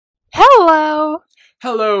Hello!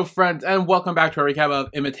 Hello, friends, and welcome back to our recap of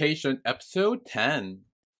Imitation, episode 10.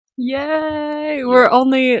 Yay! Yeah. We're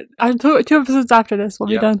only two episodes after this. We'll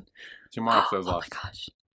be done. 2 more episodes left. Oh my gosh.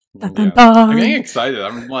 Yeah. Dun, dun. I'm getting excited.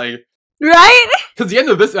 I'm like... Right? Because the end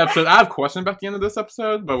of this episode, I have questions about the end of this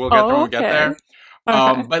episode, but we'll get there when we get there.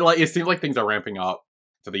 Okay. But like, it seems like things are ramping up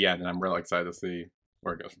to the end, and I'm really excited to see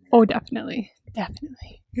where it goes from here. Oh, definitely.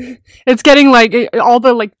 Definitely. It's getting like, all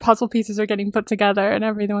the like puzzle pieces are getting put together and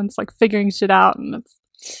everyone's like figuring shit out, and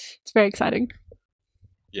it's very exciting.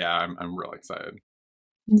 Yeah, I'm really excited.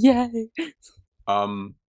 Yay!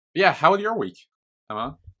 Yeah, how was your week,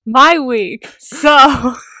 Emma? My week.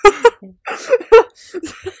 So...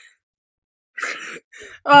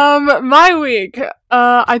 my week.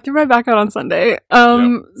 I threw my back out on Sunday.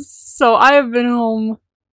 So I have been home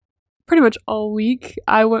pretty much all week.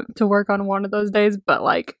 I went to work on one of those days, but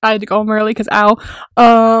like I had to go home early because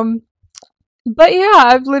but yeah,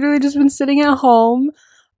 I've literally just been sitting at home.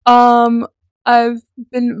 I've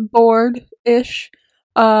been bored-ish.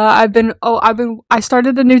 I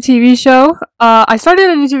started a new TV show. I started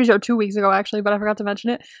a new TV show 2 weeks ago actually, but I forgot to mention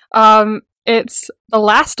it. It's The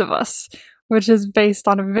Last of Us, which is based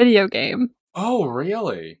on a video game. Oh,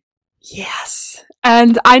 really? Yes.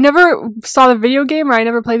 And I never saw the video game, or I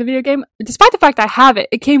never played the video game, despite the fact I have it.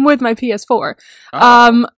 It came with my PS4.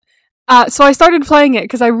 Oh. So I started playing it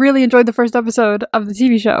because I really enjoyed the first episode of the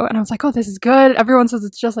TV show, and I was like, oh, this is good. Everyone says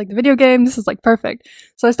it's just like the video game. This is like perfect.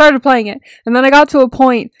 So I started playing it, and then I got to a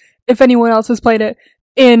point, if anyone else has played it,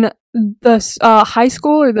 in the high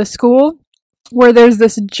school or the school, where there's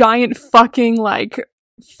this giant fucking like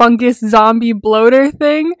fungus zombie bloater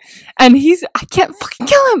thing, and I can't fucking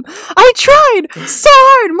kill him. I tried so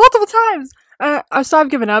hard multiple times. So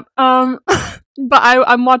I've given up. But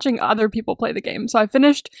I'm watching other people play the game. So I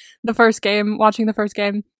finished the first game, watching the first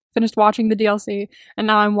game, finished watching the DLC, and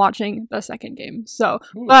now I'm watching the second game. So,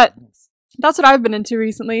 but that's what I've been into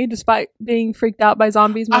recently, despite being freaked out by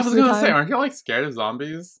zombies most of the time. I was gonna say, aren't you like scared of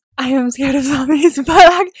zombies? I am scared of zombies,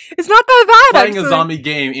 but it's not that bad. Playing a zombie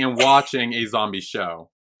game and watching a zombie show.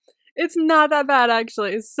 It's not that bad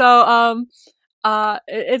actually. So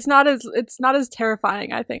it's not as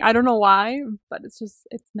terrifying, I think. I don't know why, but it's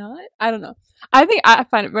not. I don't know. I think I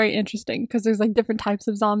find it very interesting because there's like different types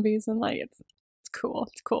of zombies, and like it's cool.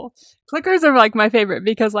 It's cool. Clickers are like my favorite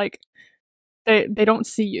because like they don't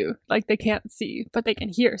see you, like they can't see, but they can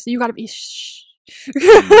hear. So you gotta be shh.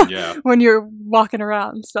 Yeah. When you're walking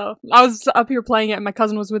around. So I was up here playing it, and my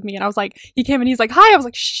cousin was with me, and I was like, he came and he's like, hi. I was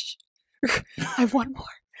like, shh. I have one more.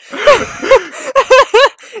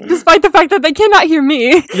 Despite the fact that they cannot hear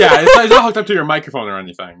me. Yeah, it's not hooked up to your microphone or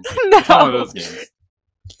anything. No. It's not one of those games.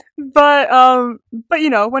 But you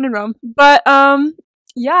know, when in Rome. But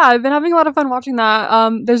yeah, I've been having a lot of fun watching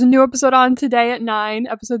that. There's a new episode on today at 9,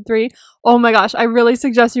 episode 3. Oh my gosh, I really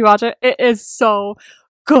suggest you watch it. It is so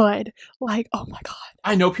good. Like, oh my god.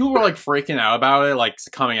 I know people were like freaking out about it, like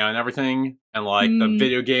coming out and everything, and like the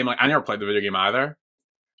video game. Like, I never played the video game either.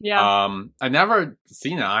 Yeah. I never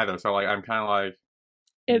seen it either, so like I'm kind of like,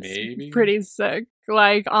 it's maybe pretty sick.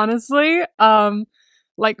 Like honestly,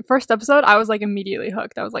 like first episode, I was like immediately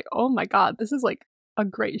hooked. I was like, oh my god, this is like a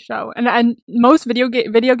great show. And most video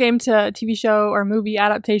game to TV show or movie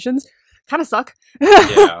adaptations kind of suck.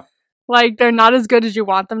 Yeah. Like they're not as good as you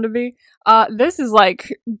want them to be. This is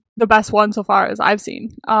like the best one so far as I've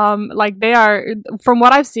seen. Like they are, from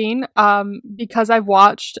what I've seen, because I've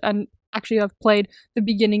watched and actually I've played the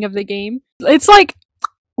beginning of the game. It's like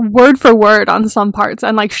word for word on some parts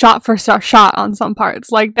and like shot for shot on some parts.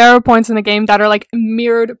 Like there are points in the game that are like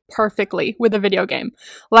mirrored perfectly with a video game.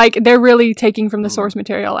 Like they're really taking from the source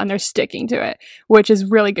material and they're sticking to it, which is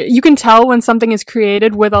really good. You can tell when something is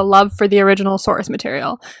created with a love for the original source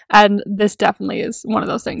material, and this definitely is one of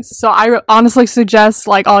those things. So I honestly suggest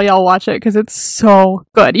like all y'all watch it because it's so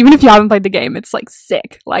good. Even if you haven't played the game, it's like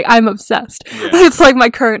sick. Like I'm obsessed. Yeah. It's like my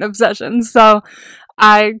current obsession. So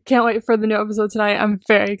I can't wait for the new episode tonight. I'm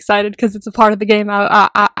very excited because it's a part of the game I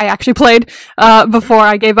actually played before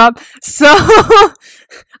I gave up. So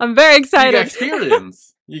I'm very excited. You get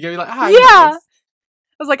experience. You get like, yeah. I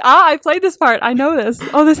was like, I played this part. I know this.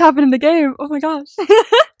 Oh, this happened in the game. Oh my gosh.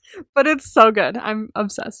 But it's so good. I'm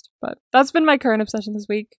obsessed. But that's been my current obsession this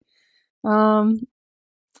week. I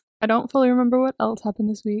don't fully remember what else happened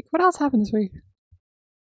this week. What else happened this week?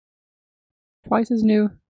 Twice as New.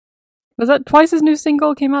 Was that Twice's new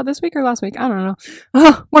single came out this week or last week? I don't know.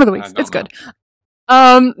 One of the weeks. It's good.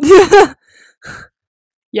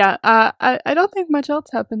 Yeah, I don't think much else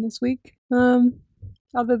happened this week.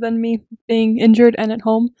 Other than me being injured and at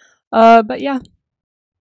home. But yeah.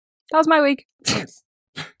 That was my week. Nice.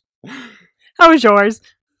 How was yours?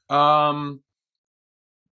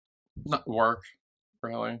 Not work,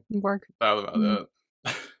 really. Work. That was about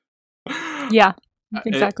it. Yeah,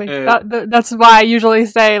 exactly. That's why I usually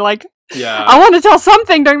say, like, yeah. I want to tell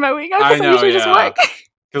something during my week. I know, I usually just work.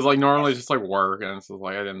 Because like normally it's just like work, and it's just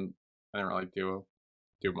like I didn't really do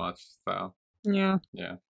much. So yeah.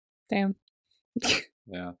 Damn.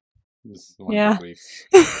 Yeah. This is one Yeah. of those weeks.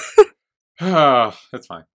 It's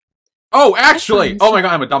fine. Oh, actually! Oh my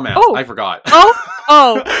god, I'm a dumbass. Oh. I forgot.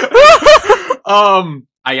 Oh.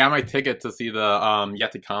 I got my ticket to see the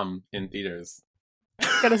Yet to Come in theaters.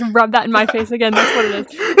 Gotta rub that in my face again. That's what it is.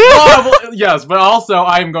 Well, yes, but also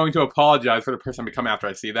I'm going to apologize for the person to come after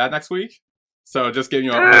I see that next week. So just giving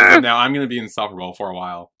you a heads up now, I'm going to be insufferable for a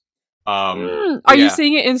while. Are you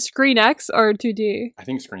seeing it in Screen X or 2D? I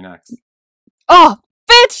think Screen X. Oh,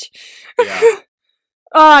 bitch! Yeah.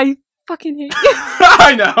 Oh, I fucking hate you.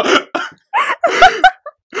 I know.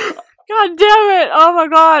 God damn it! Oh my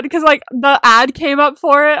god! Because like the ad came up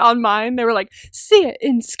for it on mine. They were like, "See it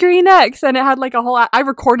in Screen X," and it had like a whole. I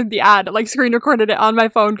recorded the ad, like screen recorded it on my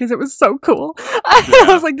phone because it was so cool. I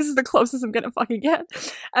was like, "This is the closest I'm gonna fucking get,"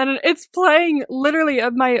 and it's playing literally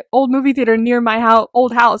at my old movie theater near my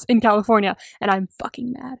old house in California, and I'm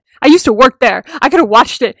fucking mad. I used to work there. I could have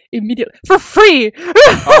watched it immediately for free.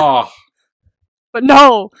 Oh. But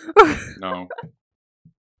no. No.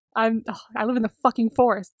 I live in the fucking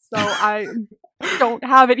forest, so I don't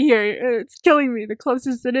have it here. It's killing me. The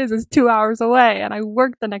closest it is 2 hours away, and I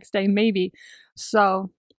work the next day, maybe.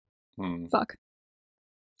 So, fuck.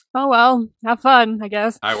 Oh well, have fun, I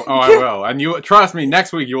guess. I will. And you trust me,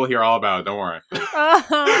 next week you will hear all about it. Don't worry.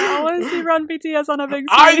 I want to see Run BTS on a big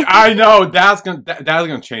screen. I know that's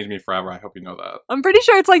gonna change me forever. I hope you know that. I'm pretty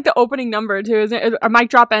sure it's like the opening number too, isn't it? A mic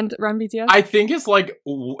drop and Run BTS. I think it's like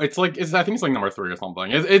I think it's like number 3 or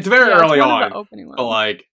something. It's very early on. The opening one. But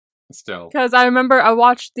like still, because I remember I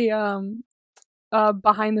watched the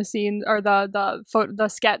behind the scenes or the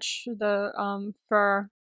sketch for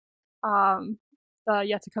the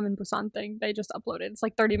Yet to Come in Busan thing. They just uploaded. It's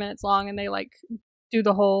like 30 minutes long, and they like do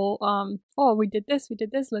the whole oh, we did this,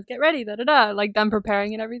 let's get ready, like them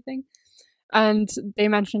preparing and everything. And they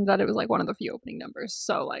mentioned that it was like one of the few opening numbers.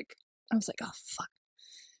 So like I was like, oh fuck,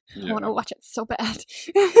 I want to watch it so bad.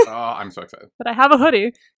 Oh, I'm so excited. But I have a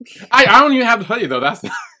hoodie. I don't even have the hoodie though. That's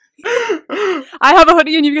I have a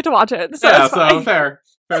hoodie and you get to watch it. So yeah, so fair.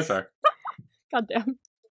 God damn.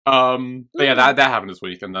 But yeah, that happened this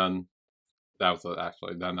week, and then that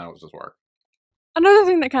was just work. Another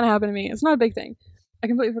thing that kind of happened to me, it's not a big thing. I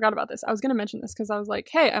completely forgot about this. I was going to mention this because I was like,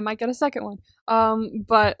 hey, I might get a second one.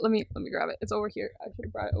 But let me grab it. It's over here. I should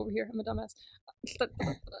have brought it over here. I'm a dumbass. Okay.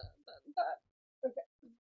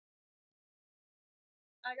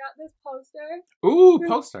 I got this poster. Ooh,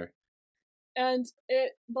 poster. And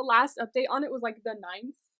the last update on it was like the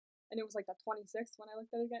 9th. And it was like the 26th when I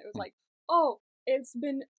looked at it again. It was like, oh, it's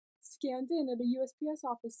been scanned in at a USPS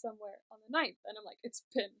office somewhere on the 9th. And I'm like, it's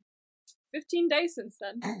been 15 days since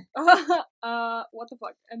then. What the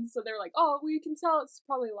fuck? And so they were like, oh, we can tell it's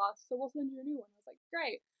probably lost, so we'll send you a new one. I was like,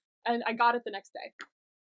 great. And I got it the next day.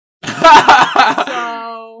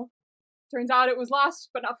 So turns out it was lost,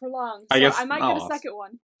 but not for long. So I might get a second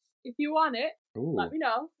one. If you want it, let me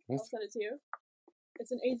know. I'll send it to you.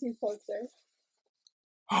 It's an 18th poster.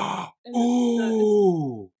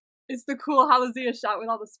 It's the cool Halazia shot with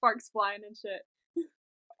all the sparks flying and shit.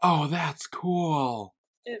 Oh, that's cool.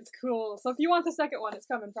 It's cool. So if you want the second one, it's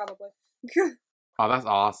coming probably. Oh, that's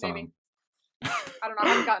awesome. Maybe. I don't know.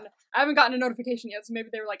 I haven't gotten a notification yet, so maybe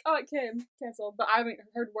they were like, "Oh, it came canceled," but I haven't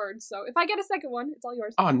heard word. So if I get a second one, it's all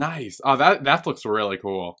yours. Oh, nice. Oh, that looks really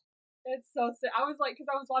cool. It's so sick. I was like, because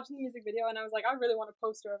I was watching the music video and I was like, I really want a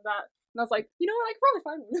poster of that. And I was like, you know what? I could probably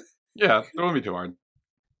find one. Yeah, it wouldn't be too hard.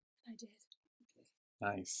 I did.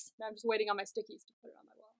 Nice. Now I'm just waiting on my stickies to put it on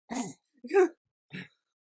my wall.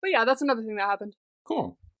 But yeah, that's another thing that happened.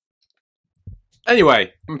 Cool.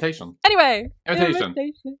 Anyway, Imitation. Imitation.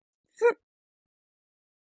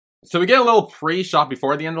 So we get a little pre-shot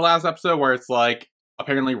before the end of the last episode where it's like,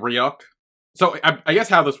 apparently Ryuk. So I guess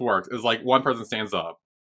how this works is like one person stands up.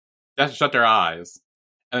 They have to shut their eyes.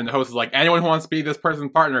 And the host is like, anyone who wants to be this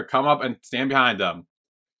person's partner, come up and stand behind them.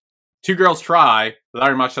 2 girls try.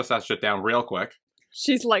 Larry Much shuts that shit down real quick.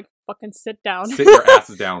 She's like, fucking sit down. Sit your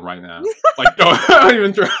asses down right now. Like, don't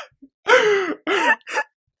even try. I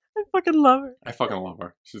fucking love her. I fucking love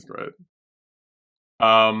her. She's great.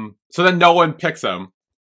 So then no one picks him.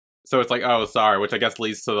 So it's like, oh, sorry, which I guess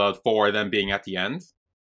leads to the 4 of them being at the end.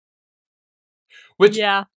 Which,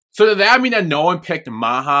 yeah. So did that mean that no one picked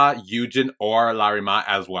Maha, Yujin, or Larima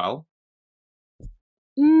as well?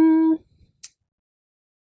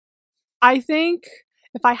 I think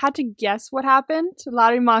if I had to guess what happened,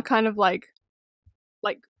 Larima kind of like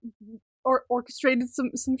or orchestrated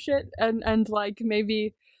some shit and like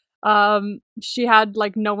maybe she had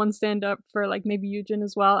like no one stand up for like maybe Yujin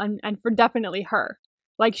as well and for definitely her.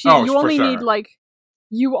 Like you only need like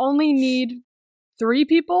you only need 3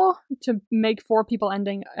 people to make 4 people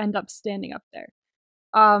end up standing up there.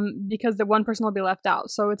 Because the one person will be left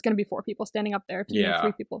out, so it's gonna be 4 people standing up there if you need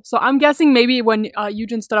 3 people. So I'm guessing maybe when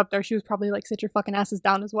Yujin stood up there, she was probably like, "Sit your fucking asses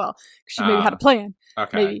down" as well. She maybe had a plan.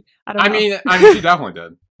 Okay. Maybe I don't know. I mean, she definitely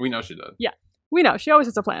did. We know she did. Yeah, we know she always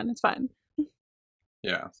has a plan. It's fine.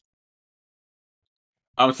 Yeah.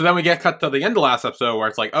 So then we get cut to the end of the last episode where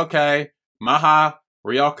it's like, okay, Maha,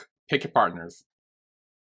 Ryuk, pick your partners.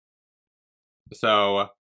 So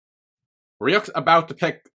Ryuk's about to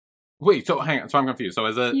pick. Wait, so hang on. So I'm confused. So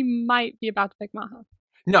is it? He might be about to pick Maha.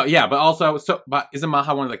 No, yeah, but also, but isn't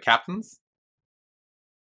Maha one of the captains?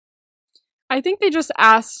 I think they just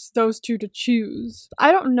asked those 2 to choose.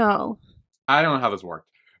 I don't know. I don't know how this worked,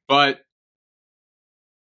 but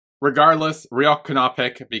regardless, Ryuk could not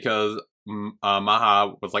pick because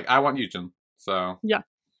Maha was like, "I want Yujin." So yeah.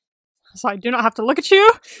 So I do not have to look at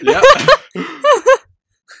you. Yeah.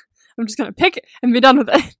 I'm just gonna pick it and be done with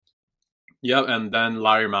it. Yep, and then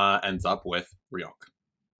Larima ends up with Ryuk.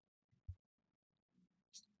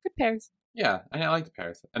 Good pairs. Yeah, I like the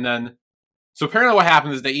pairs. And then, so apparently what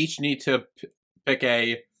happens is they each need to pick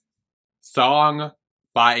a song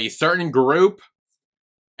by a certain group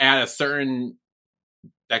at a certain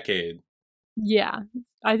decade. Yeah.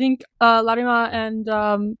 I think Larima and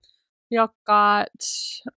Ryuk got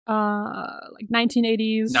like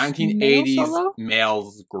 1980s 1980s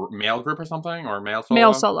male group or something, or male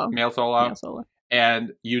solo. Male solo.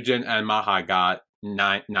 And Yujin and Maha got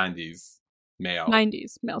 90s male.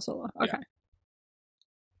 90s male solo. Okay. Yeah.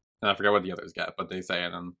 And I forget what the others get, but they say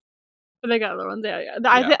it. But they got other ones. Yeah.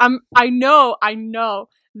 I know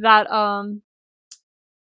that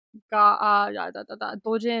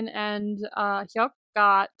Dojin and Hyuk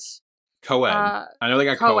got co-ed. I know they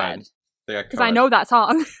got co-ed. Because I know that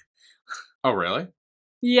song. Oh, really?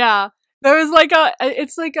 Yeah. There was like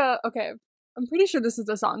okay, I'm pretty sure this is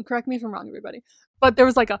the song. Correct me if I'm wrong, everybody. But there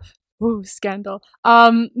was like a scandal.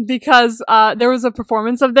 Because there was a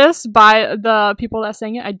performance of this by the people that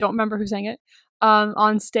sang it. I don't remember who sang it.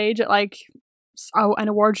 On stage at like an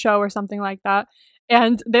award show or something like that.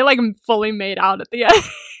 And they like fully made out at the end.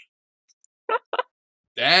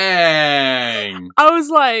 Dang. I was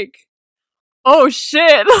like, oh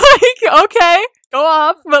shit. Like, okay, go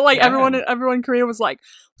off. But like everyone in Korea was like,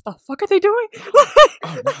 what the fuck are they doing?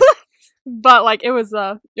 Oh, no. But like it was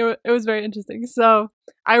very interesting. So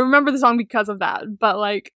I remember the song because of that. But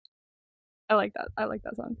like I like that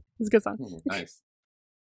song. It's a good song. Nice.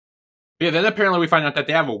 But yeah, then apparently we find out that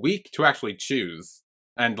they have a week to actually choose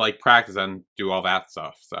and like practice and do all that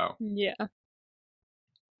stuff. So yeah,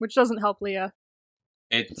 which doesn't help Leah.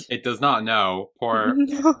 It does not know. Poor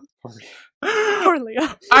Leah.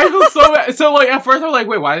 I feel so bad. So like at first I'm like,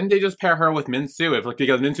 wait, why didn't they just pair her with Minsu? If like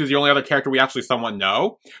because Minsu's the only other character we actually somewhat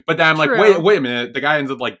know. But then I'm like, wait a minute, the guy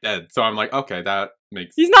ends up like dead. So I'm like, okay, that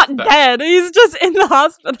makes He's not dead. He's just in the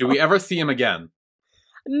hospital. Do we ever see him again?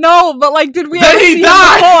 No, but like, did we ever see him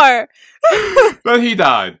before? Then he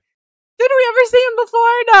died. Did we ever see him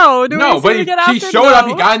before? No. No, but he showed up,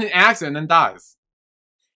 he got in an accident and then dies.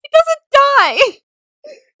 He doesn't die.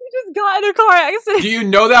 He just got in a car accident. Do you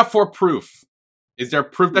know that for proof? Is there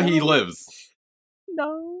proof that he lives?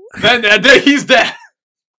 No. Then he's dead.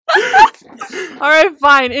 Alright,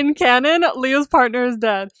 fine. In canon, Leo's partner is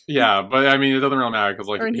dead. Yeah, but I mean, it doesn't really matter because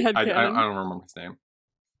like I don't remember his name.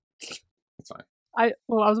 It's fine. I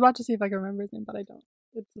was about to see if I can remember his name, but I don't.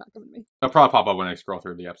 It's not coming to me. It'll probably pop up when I scroll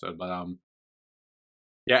through the episode, but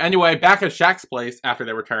yeah. Anyway, back at Shaq's place after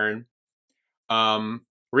they return,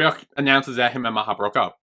 Ryuk announces that him and Maha broke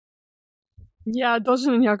up. Yeah,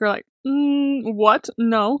 Dojin and Hyuk are like, what?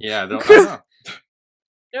 No. Yeah,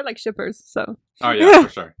 they're like shippers, so. Oh yeah, for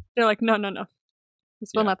sure. They're like, no.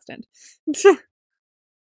 This will not stand.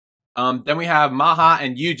 Then we have Maha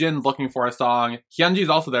and Yujin looking for a song. Hyunji's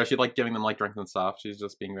also there. She's like giving them like drinks and stuff. She's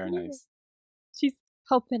just being very nice. She's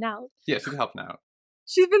helping out. Yeah, she's helping out.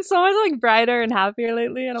 She's been so much like brighter and happier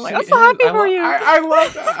lately, and I'm like, I'm so happy for you. I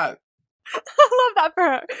love that. I love that for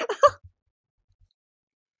her.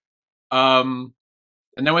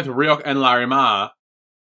 And then with Ryuk and Larima,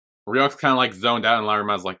 Ryuk's kind of like zoned out, and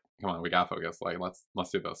Larima's like, "Come on, we gotta focus. Like, let's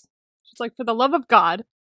do this." She's like, "For the love of God,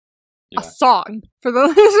 a song for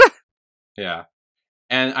the." Yeah,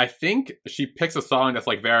 and I think she picks a song that's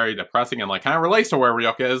like very depressing and like kind of relates to where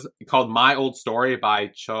Ryuk is, called "My Old Story" by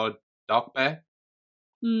Cho Dokbae.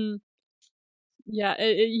 Yeah,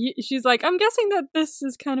 she's like, I'm guessing that this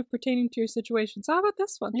is kind of pertaining to your situation. So how about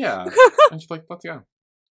this one? Yeah. And she's like, let's go.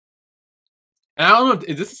 And I don't know,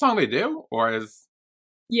 is this a song they do? Or is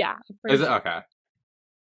Yeah. it okay?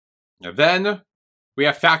 Yeah, then we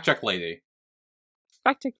have Fact Check Lady.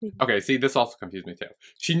 Practically. Okay, see, this also confused me too.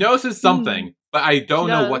 She notices something, but I don't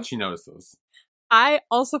know what she notices. I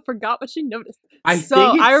also forgot what she noticed. I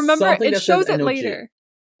think it's I remember something it that shows says it NOG. later.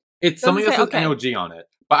 It's something that says NOG on it,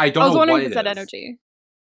 but I don't know what it is. I was wondering if it said NOG.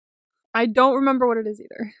 I don't remember what it is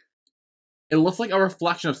either. It looks like a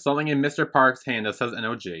reflection of something in Mr. Park's hand that says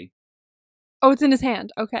NOG. Oh, it's in his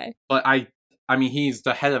hand. Okay. But I mean, he's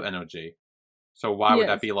the head of NOG, so why would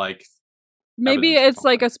that be like? Maybe it's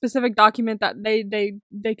like a specific document that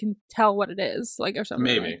they can tell what it is, like, or something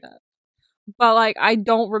Maybe. like that. But like, I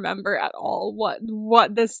don't remember at all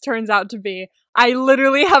what this turns out to be. I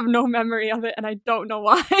literally have no memory of it, and I don't know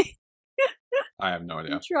why. I have no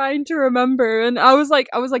idea. I'm trying to remember, and I was like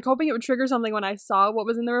hoping it would trigger something when I saw what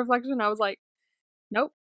was in the reflection. I was like,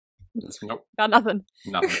 nope, got nothing.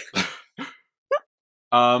 Nothing.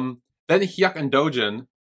 Then Hyuk and Dojin,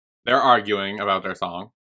 they're arguing about their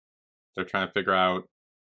song. They're trying to figure out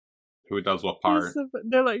who does what part.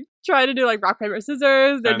 They're like trying to do like rock paper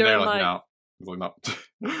scissors. They're doing like no. It's like no.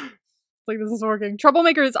 It's like, this is working.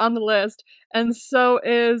 Troublemaker is on the list, and so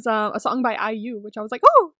is a song by IU, which I was like,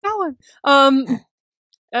 oh, that one.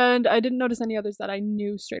 And I didn't notice any others that I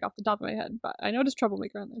knew straight off the top of my head, but I noticed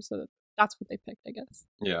Troublemaker on there, so that's what they picked, I guess.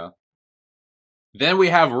 Yeah. Then we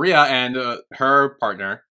have Rhea and her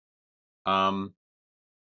partner.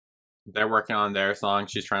 They're working on their song.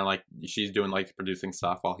 She's doing like producing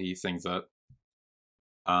stuff while he sings it.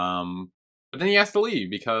 But then he has to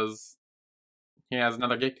leave because he has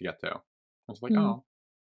another gig to get to. I was like, oh.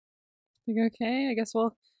 Like, okay, I guess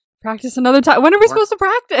we'll practice another time. When are we supposed to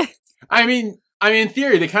practice? I mean, in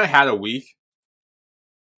theory, they kind of had a week.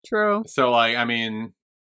 True. So, like, I mean,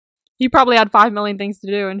 he probably had 5 million things to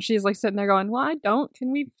do, and she's like sitting there going, "Well, I don't.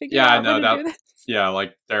 Can we figure out how to do this?" Yeah,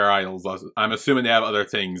 like they're idols. I'm assuming they have other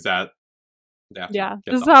things that. Yeah,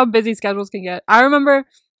 this is how busy schedules can get. I remember,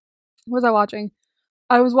 what was I watching?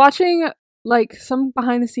 I was watching like some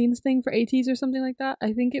behind the scenes thing for ATEEZ or something like that.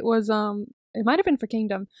 I think it was it might have been for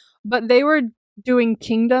Kingdom, but they were doing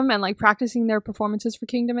Kingdom and like practicing their performances for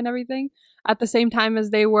Kingdom and everything at the same time as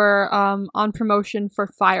they were on promotion for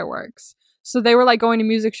Fireworks. So they were like going to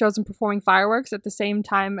music shows and performing fireworks at the same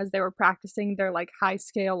time as they were practicing their like high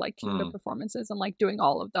scale like Kingdom performances and like doing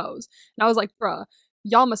all of those. And I was like, bruh,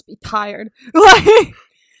 y'all must be tired. Like,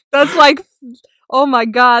 that's like, oh my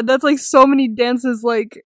god, that's like so many dances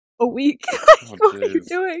like a week. Like, what are you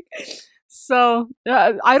doing? So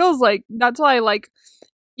idols, like, that's why like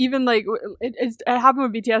even like it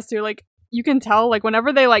happened with BTS too. Like, you can tell, like,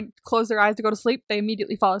 whenever they, like, close their eyes to go to sleep, they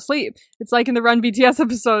immediately fall asleep. It's like in the Run BTS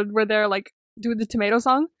episode where they're, like, doing the tomato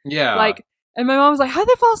song. Yeah. Like, and my mom was like, how'd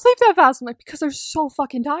they fall asleep that fast? I'm like, because they're so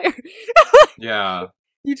fucking tired. Yeah.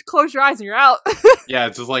 You just close your eyes and you're out. Yeah,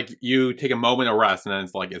 it's just like, you take a moment of rest and then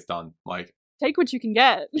it's like, it's done. Like, take what you can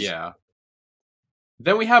get. Yeah.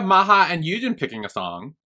 Then we have Maha and Yujin picking a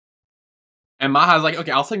song. And Maha's like,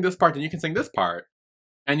 okay, I'll sing this part, then you can sing this part.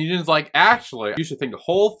 And Yujin's like, actually, you should sing the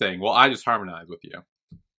whole thing while I just harmonize with you.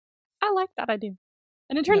 I like that idea.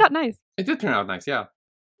 And it turned out nice. It did turn out nice, yeah.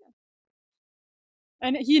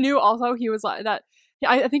 And he knew also, he was like, that,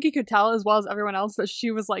 I think he could tell as well as everyone else that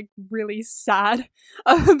she was like really sad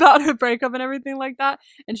about her breakup and everything like that.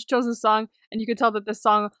 And she chose this song, and you could tell that this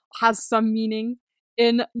song has some meaning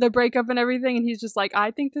in the breakup and everything. And he's just like,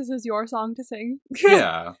 I think this is your song to sing.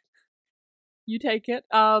 Yeah. You take it.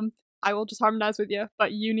 I will just harmonize with you,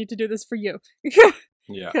 but you need to do this for you.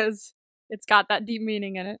 Yeah. Because it's got that deep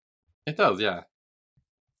meaning in it. It does, yeah.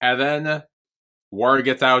 And then word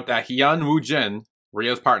gets out that Hyun Woo Jin,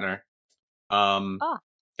 Rhea's partner, got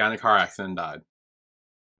in a car accident and died.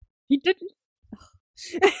 He didn't.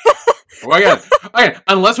 Well, again,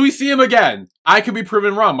 unless we see him again, I could be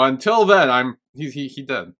proven wrong. But until then, he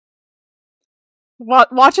did.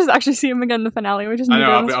 Watch us actually see him again in the finale. We just need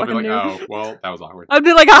I'll be fucking like, new. oh, well, that was awkward. I'd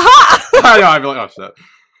be like, aha! I know, I'd be like, oh shit.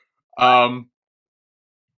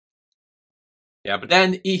 Yeah, but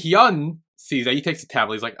then Hyun sees that, he takes a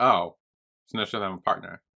tablet. He's like, oh, so now she'll have a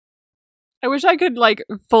partner. I wish I could like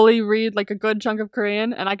fully read like a good chunk of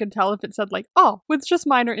Korean, and I could tell if it said like, oh, with just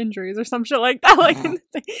minor injuries or some shit like that. Like,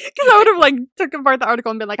 because I would have like took apart the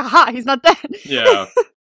article and been like, aha, he's not dead. Yeah.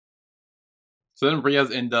 So then Rhea's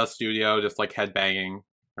in the studio, just like headbanging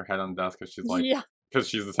her head on the desk because she's like, because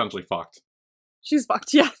she's essentially fucked. She's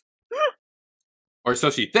fucked, yeah. Or so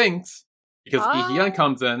she thinks, because Hyun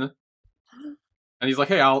comes in, and he's like,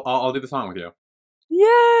 hey, I'll do the song with you.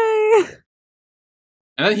 Yay!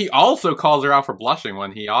 And then he also calls her out for blushing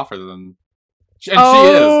when he offers them.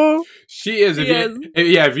 And she is.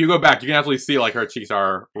 If you go back, you can actually see like her cheeks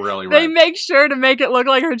are really red. They make sure to make it look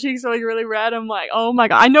like her cheeks are like really red. I'm like, oh my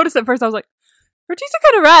god. I noticed at first. I was like, her cheeks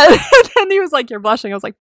are kind of red. And then he was like, you're blushing. I was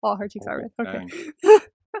like, oh, her cheeks are red. Okay.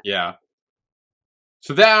 Yeah.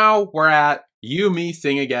 So now we're at You, Me,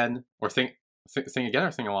 Sing Again, or sing again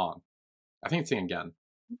or sing along. I think it's sing again.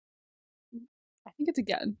 I think it's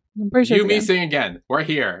again. I'm pretty sure. You, Me, Sing Again. We're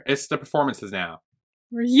here. It's the performances now.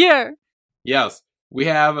 We're here. Yes, we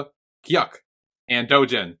have Hyuk and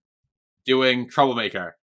Dojin doing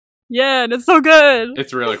Troublemaker. Yeah, and it's so good.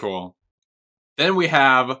 It's really cool. Then we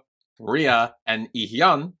have Rhea and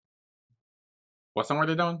Ihyun. What song were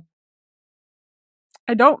they doing?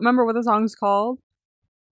 I don't remember what the song's called,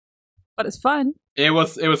 but it's fun. It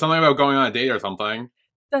was something about going on a date or something.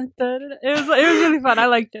 It was really fun. I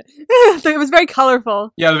liked it. It was very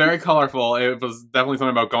colorful. Yeah, very colorful. It was definitely something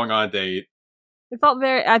about going on a date. It felt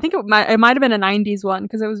very. I think it might have been a '90s one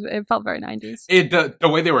because it felt very '90s. The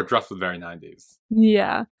way they were dressed was very '90s.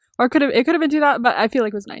 Yeah, or it could have been 2000, but I feel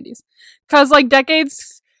like it was '90s because like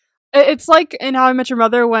decades. It's like in How I Met Your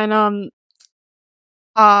Mother when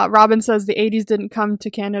Robin says the '80s didn't come to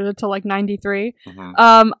Canada till like '93.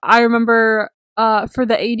 Mm-hmm. I remember for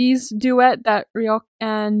the '80s duet that Ryuk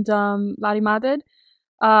and Larima did.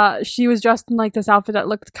 She was dressed in like this outfit that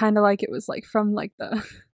looked kind of like it was like from like the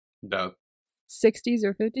 60s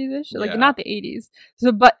or 50s ish, like not the 80s.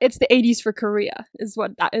 So, but it's the 80s for Korea is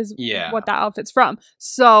what that is. Yeah. What that outfit's from.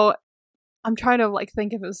 So, I'm trying to like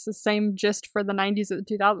think if it was the same gist for the 90s or the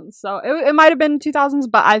 2000s. So it might have been 2000s,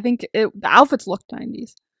 but I think the outfits looked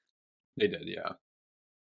 90s. They did, yeah.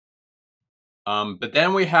 But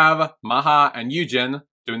then we have Maha and Yujin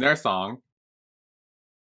doing their song.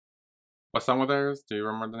 What song was theirs? Do you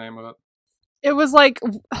remember the name of it? It was like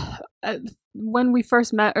When We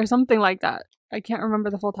First Met or something like that. I can't remember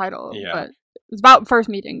the full title, but it was about first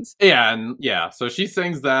meetings. Yeah, so she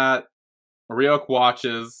sings that. Ryuk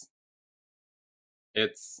watches.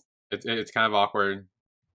 It's kind of awkward.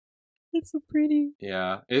 It's so pretty.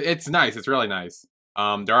 Yeah, it's nice. It's really nice.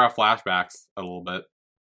 There are flashbacks a little bit.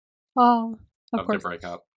 Oh, of course. Their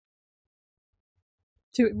breakup.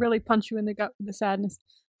 To really punch you in the gut with the sadness.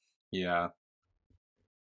 Yeah.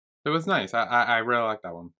 It was nice. I really like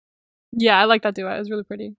that one. Yeah, I like that duet. It was really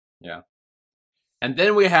pretty. Yeah. And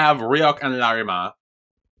then we have Ryuk and Larima.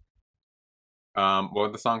 What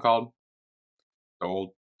was the song called? The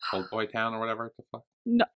Old Boy Town or whatever the fuck?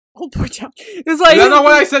 No, Old Boy Town. It was like... Is that not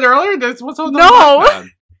what I said earlier? What's old? No!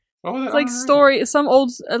 What was it? It's like story, some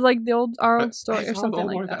old, like our old story or something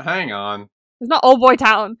like that. Hang on. It's not Old Boy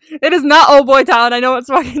Town. It is not Old Boy Town. I know it's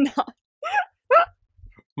fucking not.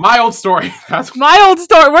 My Old Story. That's My Old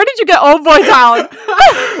Story. Where did you get Old Boy Town?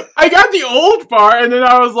 I got the old part, and then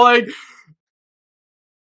I was like,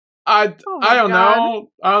 I don't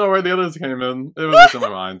know. I don't know where the others came in. It was just in my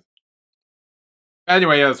mind.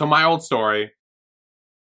 Anyway, yeah, so My Old Story.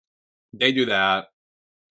 They do that.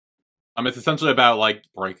 It's essentially about, like,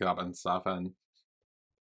 breaking up and stuff, and...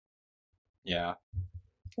 Yeah.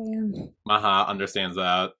 Damn. Maha understands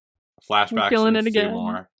that. Flashbacks. I'm feeling it again.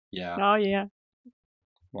 More. Yeah. Oh, yeah.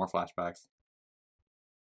 More flashbacks.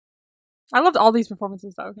 I loved all these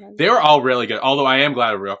performances, though. They were all really good. Although I am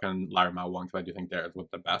glad Ryuk and Larima won, because I do think theirs was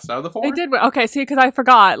the best out of the four. They did win. Okay, see, because I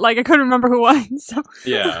forgot. Like, I couldn't remember who won, so...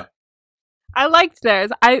 Yeah. I liked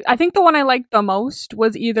theirs. I think the one I liked the most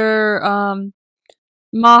was either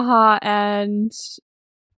Maha and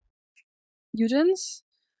Yujin's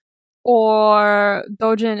or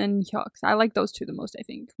Dojin and Hyuk's. I like those two the most, I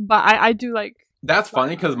think. But I do like... That's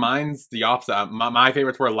funny, because mine's the opposite. My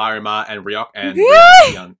favorites were Larima and Ryuk and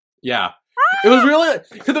Hyun. Yeah. It was really...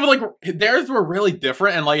 Because it was like... Theirs were really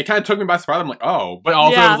different, and like it kind of took me by surprise. I'm like, oh. But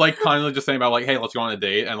also it was like kind of just saying about like, hey, let's go on a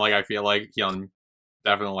date. And like I feel like Hyun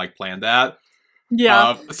definitely like planned that.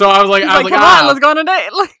 Yeah. So I was like, come on, let's go on a date.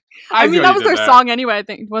 Like, I mean, that was their song anyway, I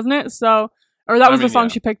think, wasn't it? So, or that was the song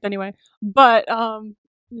she picked anyway. But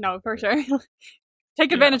no, for sure.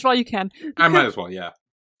 Take advantage while you can. I might as well, yeah.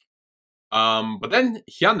 But then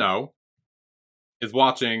Hyuno is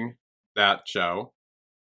watching that show.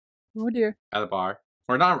 Oh dear. At a bar,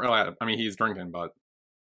 or not really. I mean, he's drinking, but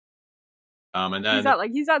and then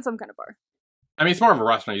he's at some kind of bar. I mean, it's more of a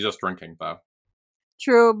restaurant. He's just drinking, though.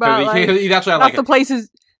 True, but he's actually that's the places.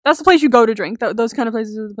 That's the place you go to drink. Those kind of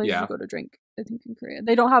places are the places you go to drink. I think in Korea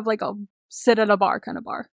they don't have like a sit at a bar kind of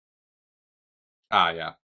bar. Ah,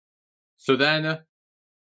 yeah. So then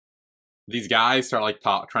these guys start like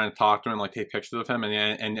trying to talk to him, and like take pictures of him,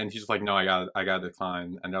 and he's just like, no, I gotta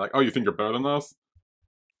decline. And they're like, oh, you think you're better than us?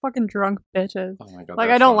 Fucking drunk bitches. Oh my god. Like,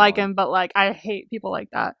 they're I don't so like annoying. him, but like, I hate people like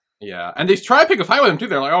that. Yeah, and they try to pick a fight with him too.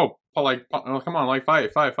 They're like, "Oh, Paul, like, oh, come on, like,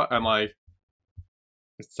 fight!" I'm like,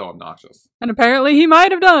 it's so obnoxious. And apparently, he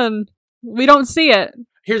might have done. We don't see it.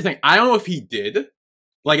 Here's the thing: I don't know if he did,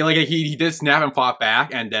 like he did snap and fought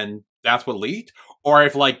back, and then that's what leaked, or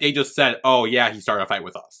if like they just said, "Oh yeah, he started a fight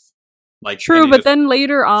with us." Like True, but just then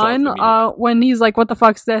later saw it in the on, media. when he's like, "What the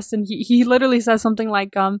fuck's this?" and he literally says something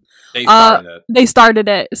like, They started it. they started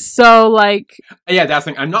it." So like, Yeah, that's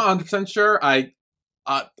the thing. I'm not 100% sure.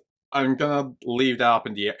 I'm gonna leave that up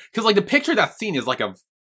in the air because like the picture that's seen is like a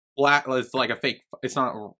black. It's like a fake. It's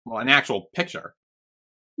not an actual picture.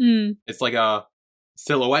 It's like a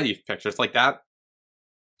silhouette picture. It's like that.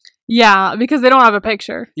 yeah, because they don't have a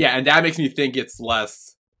picture. Yeah, and that makes me think it's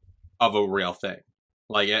less of a real thing.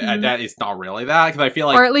 Like that is not really that because I feel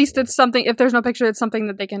like, or at least it's something. If there's no picture, it's something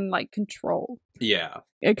that they can like control. yeah.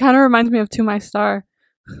 It kind of reminds me of To My Star.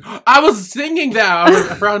 I was thinking that.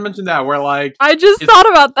 I forgot to mention that. Where like I just thought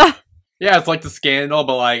about that. yeah, it's like the scandal,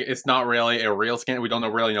 but like it's not really a real scandal. We don't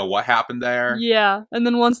really know what happened there. Yeah, and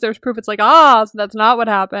then once there's proof, it's like, so that's not what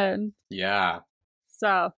happened. Yeah.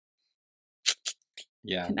 So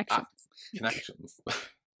Yeah. connections.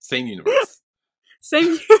 Same universe.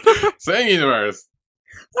 Same. Same universe.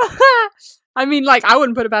 I mean, like, I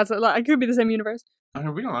wouldn't put it past it. Like, it could be the same universe. I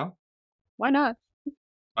mean, we don't know. Why not?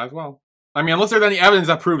 Might as well. I mean, unless there's any evidence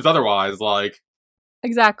that proves otherwise, like...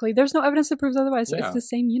 Exactly. There's no evidence that proves otherwise, so Yeah. it's the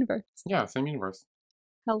same universe. Yeah, same universe.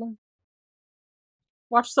 Hello.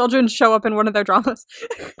 Watch Seldrin show up in one of their dramas.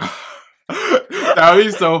 That would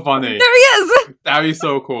be so funny. There he is! That would be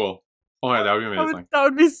so cool. Oh yeah, that would be amazing. That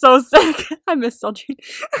would be so sick. I miss Seldrin.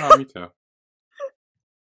 Oh, me too.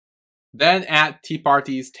 Then at Tea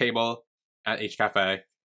Party's table at H Cafe,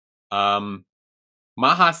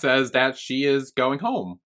 Maha says that she is going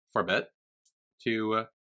home for a bit to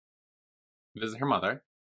visit her mother.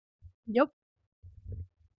 Yep.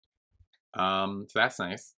 So that's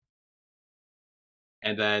nice.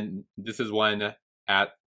 And then this is when at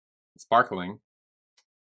Sparkling,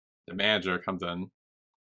 the manager comes in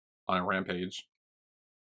on a rampage.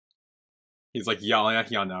 He's like yelling at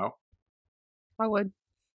Hyuno. I would.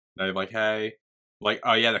 They're like, hey, like,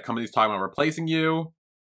 oh yeah, the company's talking about replacing you.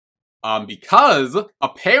 Because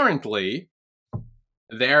apparently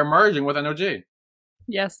they're merging with NOG.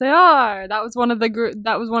 Yes, they are. That was one of the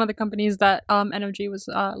that was one of the companies that NOG was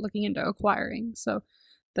looking into acquiring. So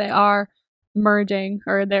they are merging,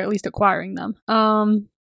 or they're at least acquiring them.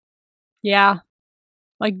 Yeah.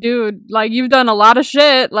 Like, dude, like, you've done a lot of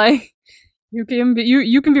shit. Like, you can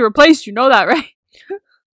be replaced. You know that, right?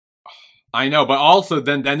 I know, but also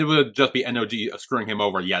then it would just be NOG screwing him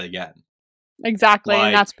over yet again. Exactly, Like,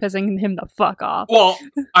 and that's pissing him the fuck off. Well,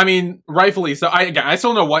 I mean, rightfully so. I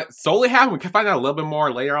still don't know what solely happened. We can find out a little bit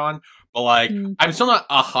more later on. But, like, I'm still not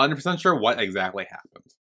 100% sure what exactly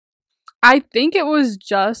happened. I think it was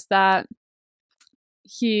just that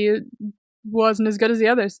he wasn't as good as the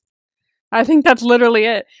others. I think that's literally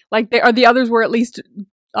it. Like, the others were at least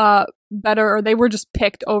better, or they were just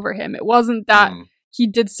picked over him. It wasn't that he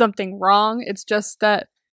did something wrong. It's just that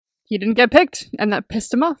he didn't get picked, and that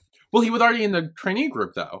pissed him off. Well, he was already in the trainee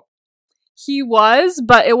group, though. He was,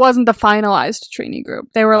 but it wasn't the finalized trainee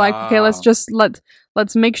group. They were like, okay,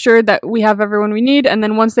 let's make sure that we have everyone we need. And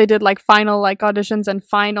then once they did like final like auditions and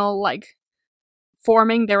final like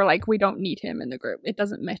forming, they were like, we don't need him in the group. It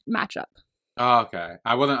doesn't match up. Oh, okay.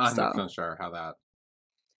 I wasn't 100% sure how that...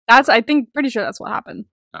 pretty sure that's what happened.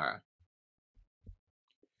 Alright.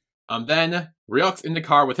 Then Ryuk's in the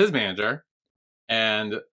car with his manager,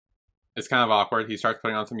 and it's kind of awkward. He starts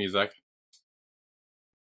putting on some music.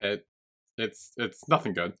 It's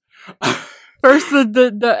nothing good. First,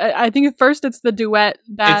 I think first it's the duet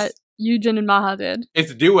that Yujin and Maha did.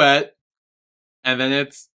 It's a duet, and then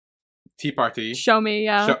it's Tea Party. Show Me,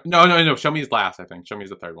 yeah. No. Show Me is last, I think. Show Me is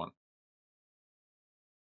the third one.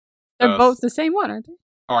 They're both the same one, aren't they?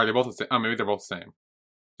 Oh, are they both the same? Oh, maybe they're both the same.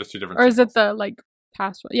 Just two different Or channels. is it the, like,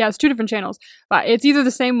 past one? Yeah, it's two different channels. But it's either the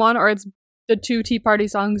same one or it's the two Tea Party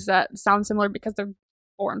songs that sound similar because they're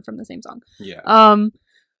born from the same song. Yeah.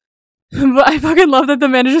 But I fucking love that the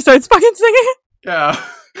manager starts fucking singing. Yeah.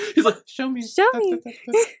 He's like, show me. Show me.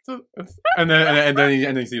 and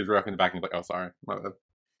then he sees Ryuk in the back and he's like, oh, sorry. My bad.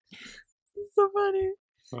 It's so funny.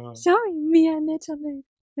 Show me,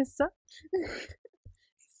 it's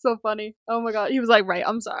so funny. Oh my god. He was like, right,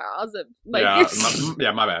 I'm sorry. I was like,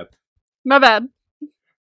 my bad. My bad.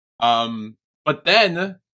 But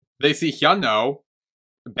then they see Hyuno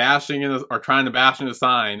trying to bash in the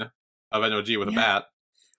sign of NOG with a bat.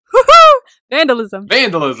 Woohoo! Vandalism.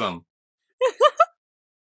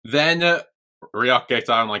 Then Ryuk gets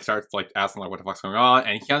out and like starts like asking like what the fuck's going on,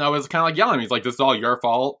 and Hyuna was kind of like yelling at me. He's like, "This is all your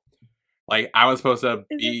fault. Like I was supposed to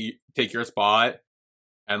take your spot,"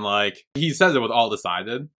 and like he says it was all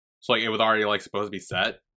decided, so like it was already like supposed to be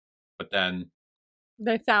set, but then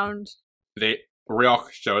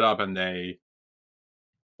Ryuk showed up and they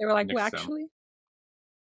were like, well, actually,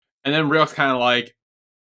 and then Ryuk's kind of like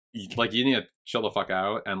you need to chill the fuck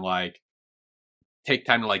out and like take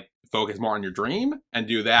time to like focus more on your dream and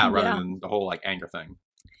do that rather than the whole like anger thing.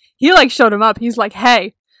 He like showed him up. He's like,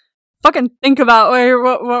 hey, fucking think about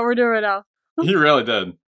what we're doing now. He really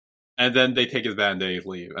did. And then they take his bad and they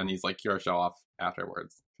leave, and he's like, you're a show off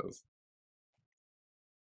afterwards.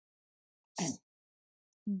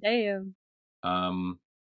 Damn.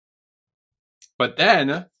 But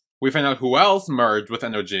then we find out who else merged with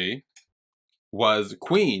NOG was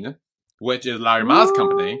Queen, which is Larima's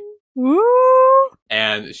company. Woo!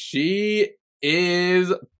 And she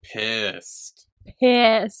is pissed.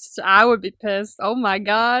 I would be pissed. Oh my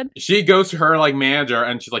god. She goes to her like manager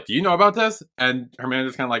and she's like, do you know about this? And her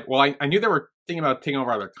manager's kind of like, well, I knew they were thinking about taking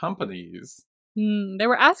over other companies. They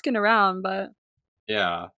were asking around, but...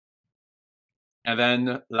 Yeah. And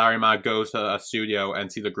then Larima goes to a studio and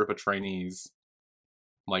sees a group of trainees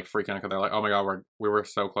like freaking out because they're like, oh my god, we were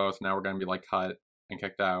so close. Now we're going to be like cut and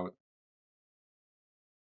kicked out.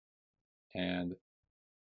 And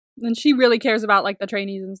she really cares about like the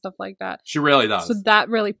trainees and stuff like that. She really does. So that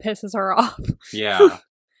really pisses her off. Yeah.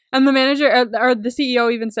 And the manager or the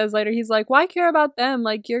CEO even says later, he's like, why care about them?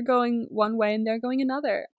 Like, you're going one way and they're going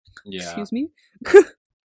another. Yeah. Excuse me?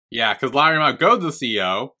 Yeah, because Larima goes to the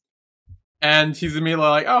CEO and she's immediately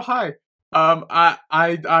like, oh, hi.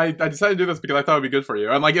 I decided to do this because I thought it'd be good for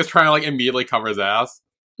you. And like is trying to like immediately cover his ass.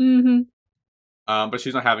 Mm-hmm. But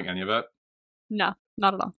she's not having any of it. No,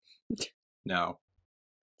 not at all. No.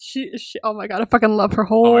 She oh my god, I fucking love her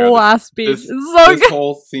whole ass speech. It's so good. This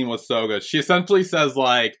whole scene was so good. She essentially says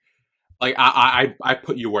like I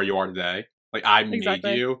put you where you are today. Like I made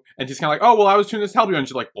you. And she's kinda like, oh well I was doing this to help you, and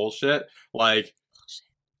she's like, bullshit. I'm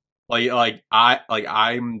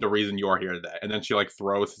the reason you're here today. And then she like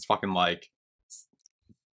throws his fucking like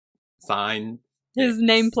sign. His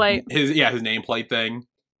nameplate. His nameplate thing.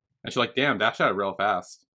 And she's like, damn, that shot real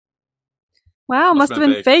fast. Wow, must have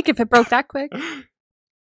been fake if it broke that quick.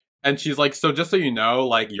 And she's like, so just so you know,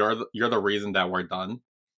 like you're the reason that we're done.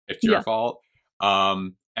 It's your fault.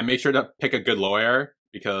 And make sure to pick a good lawyer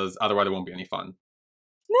because otherwise it won't be any fun.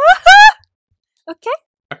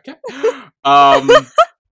 Okay.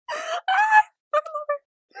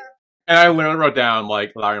 And I literally wrote down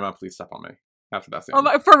like, Larima, please step on me after that scene. Oh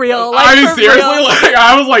my, for real? Like, I mean, seriously, real? Like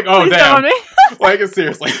I was like, oh please damn, like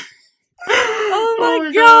seriously. Oh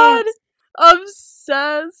my god,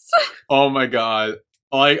 obsessed. Oh my god.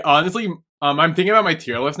 Like, honestly, I'm thinking about my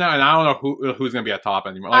tier list now, and I don't know who's gonna be at top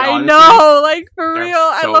anymore. Like, honestly, know, like, for real.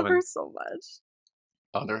 I love her so much.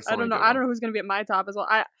 Oh, there's so I don't know. I don't know who's gonna be at my top as well.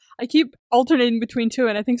 I keep alternating between two,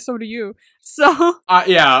 and I think so do you. So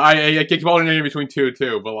yeah, I keep alternating between two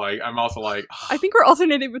too, but like I'm also like I think we're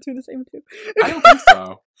alternating between the same two. I don't think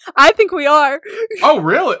so. I think we are. Oh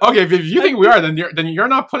really? Okay, if you think we are, then you're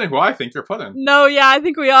not putting who I think you're putting. No, yeah, I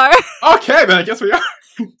think we are. Okay, then I guess we are.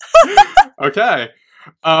 Okay.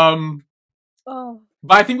 Oh.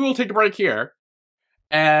 But I think we will take a break here.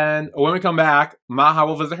 And when we come back, Maha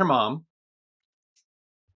will visit her mom.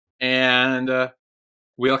 And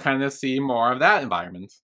we'll kind of see more of that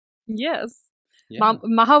environment. Yes. Yeah.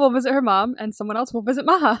 Maha will visit her mom, and someone else will visit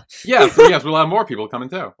Maha. Yes, we'll have more people coming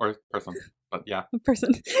too. Or person. But yeah.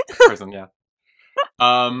 Person, yeah.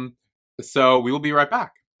 So we will be right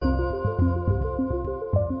back.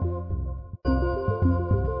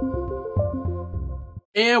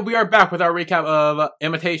 And we are back with our recap of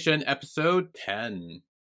Imitation episode 10.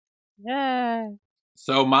 Yeah.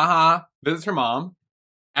 So Maha visits her mom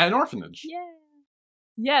at an orphanage. Yeah.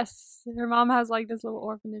 Yes. Her mom has like this little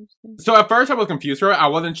orphanage thing. So at first I was confused for her. I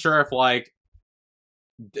wasn't sure if like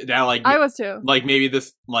that like I was too. Like maybe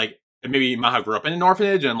this like maybe Maha grew up in an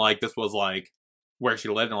orphanage and like this was like where she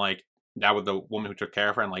lived and like that was the woman who took care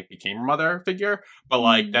of her and like became her mother figure. But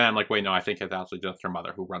like then I'm like, wait, no, I think it's actually just her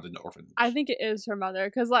mother who runs an orphanage. I think it is her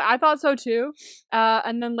mother because like I thought so too.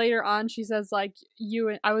 And then later on she says like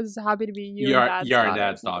I was happy to be your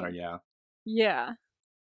dad's daughter. Yeah. Yeah.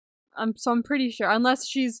 I'm pretty sure unless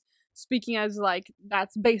she's speaking as like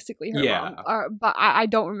that's basically her mom. But I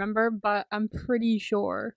don't remember, but I'm pretty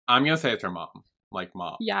sure. I'm gonna say it's her mom. Like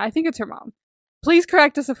mom. Yeah, I think it's her mom. Please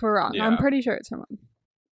correct us if we're wrong. Yeah. I'm pretty sure it's her mom.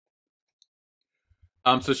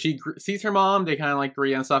 So she sees her mom, they kind of like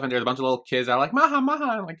greet and stuff, and there's a bunch of little kids that are like, Maha,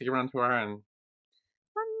 Maha, and like they run to her, and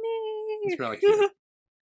Honey. it's really cute.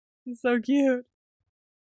 He's so cute.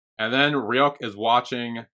 And then Ryuk is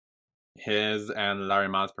watching his and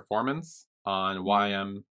Lariman's performance on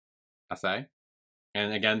YMSA.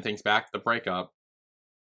 And again, thinks back to the breakup.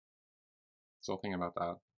 Still thinking about that.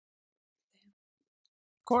 Of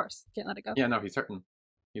course. Can't let it go. Yeah, no, he's hurting.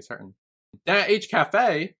 He's hurting. Then at H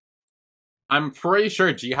Cafe, I'm pretty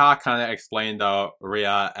sure Jiha kind of explained to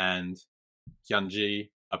Rhea and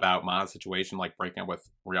Hyunji about Ma's situation, like breaking up with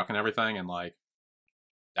Ryuk and everything, and like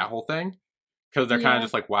that whole thing. Because they're kind of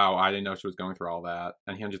just like, wow, I didn't know she was going through all that.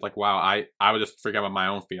 And Hyunji's like, wow, I would just forget about my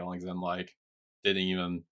own feelings and like didn't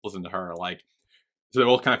even listen to her. Like, so they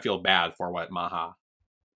both kind of feel bad for what Maha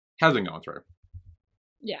has been going through.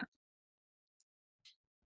 Yeah.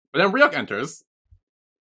 But then Ryuk enters.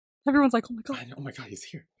 Everyone's like, oh my god. Oh my god, he's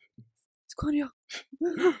here. It's Konyo.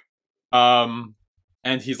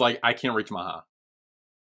 And he's like, I can't reach Maha.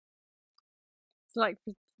 It's like,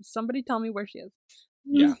 somebody tell me where she is.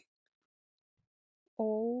 Yeah.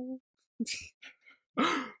 Oh.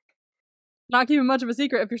 Not keeping much of a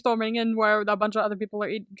secret if you're storming in where a bunch of other people are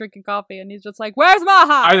drinking coffee and he's just like, where's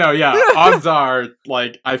Maha? I know, yeah. Odds are,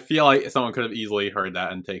 like, I feel like someone could have easily heard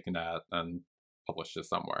that and taken that and published it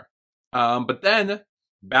somewhere. But then,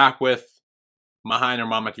 back with Maha and her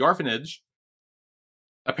mom at the orphanage,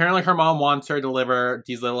 apparently her mom wants her to deliver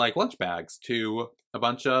these little, like, lunch bags to a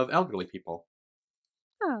bunch of elderly people.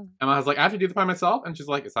 Oh. And Maha's like, I have to do this by myself? And she's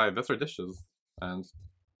like, it's either this or dishes. And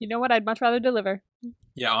you know what? I'd much rather deliver.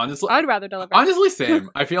 yeah, honestly. I'd rather deliver. Honestly, same.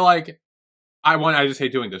 I feel like I just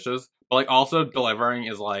hate doing dishes. But, like, also delivering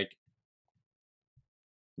is, like,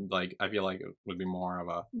 I feel like it would be more of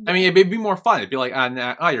a... I mean, it'd be more fun. It'd be like,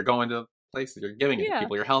 you're going to places, you're giving it to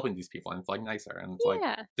people, you're helping these people, and it's, like, nicer. And it's like,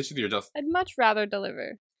 dishes, you're just... I'd much rather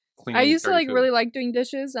deliver. I used to, like, really like doing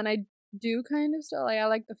dishes, and I do kind of still. Like, I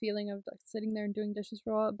like the feeling of, like, sitting there and doing dishes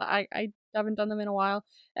for a while, but I haven't done them in a while.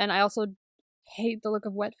 And I also hate the look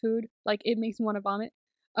of wet food. Like, it makes me want to vomit.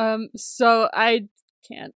 So I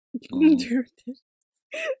can't do this.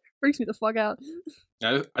 Freaks me the fuck out.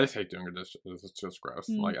 Yeah, I just hate doing a dish. It's just gross.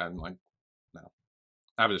 Like, I'm like, no.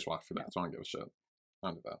 I have a dishwasher for that, so I don't give a shit. I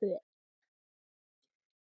don't do that.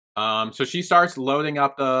 Yeah. So she starts loading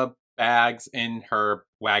up the bags in her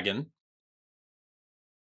wagon.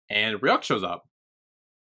 And Ryuk shows up.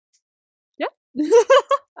 Yeah.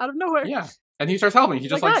 Out of nowhere. Yeah. And he starts helping. He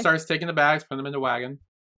just starts taking the bags, putting them in the wagon.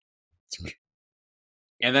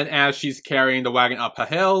 And then as she's carrying the wagon up a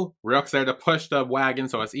hill, Ryuk's there to push the wagon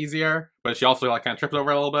so it's easier. But she also like kind of trips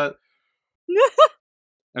over a little bit.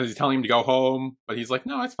 And he's telling him to go home. But he's like,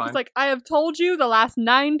 no, it's fine. He's like, I have told you the last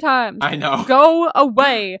 9 times. I know. Go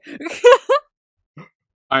away.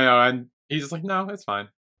 I know. And he's just like, no, it's fine.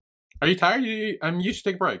 Are you tired? You should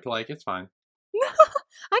take a break. Like, it's fine.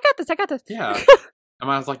 I got this. Yeah. And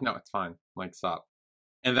I was like, no, it's fine. Like, stop.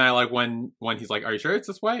 And then I like when he's like, are you sure it's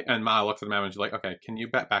this way? And Ma looks at the map and she's like, okay, can you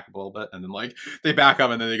back up a little bit? And then like they back up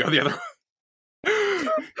and then they go the other way.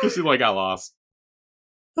 Because she like got lost.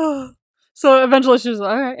 So eventually she's like,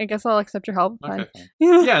 all right, I guess I'll accept your help. Okay, fine.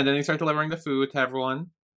 Yeah, and then they start delivering the food to everyone.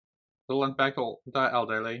 The lunch back to the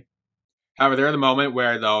elderly. However, they're at the moment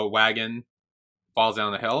where the wagon falls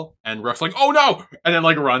down the hill and Rook's like, oh no! And then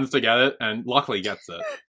like runs to get it and luckily gets it.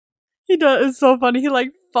 He does. It's so funny. He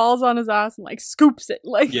like falls on his ass and like scoops it.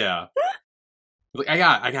 Like yeah. He's like, I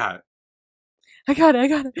got it. I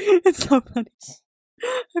got it. It's so funny.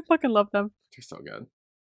 I fucking love them. They're so good.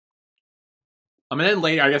 I mean, then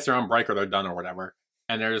later, I guess they're on break or they're done or whatever.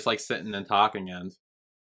 And they're just like sitting and talking and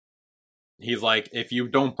he's like, if you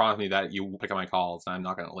don't promise me that you pick up my calls, I'm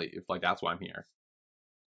not going to leave. Like, that's why I'm here.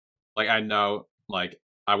 Like, I know, like,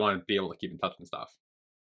 I want to be able to keep in touch and stuff.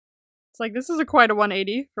 It's like, this is quite a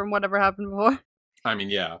 180 from whatever happened before. I mean,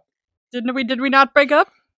 yeah. Did we not break up?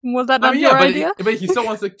 Was that not your idea? But he still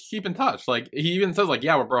wants to keep in touch. Like, he even says, like,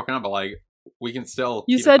 yeah, we're broken up, but, like, we can still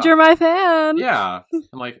You said you're my fan. Yeah.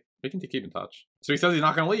 I'm like, we can keep in touch. So he says he's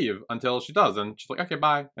not going to leave until she does. And she's like, okay,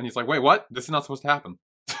 bye. And he's like, wait, what? This is not supposed to happen.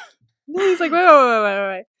 He's like,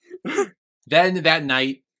 wait. Then that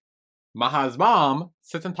night, Maha's mom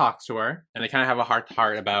sits and talks to her. And they kind of have a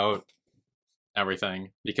heart-to-heart about everything.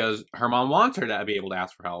 Because her mom wants her to be able to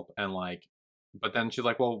ask for help. And, like, but then she's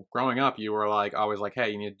like, well, growing up, you were, like, always like, hey,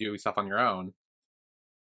 you need to do stuff on your own.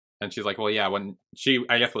 And she's like, well, yeah, when she,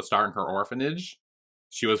 I guess, was starting her orphanage,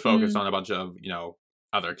 she was focused on a bunch of, you know,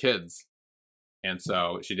 other kids. And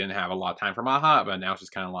so she didn't have a lot of time for Maha, but now she's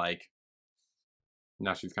kind of like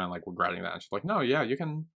regretting that. And she's like, no, yeah, you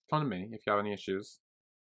can come to me if you have any issues.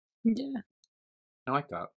 Yeah. I like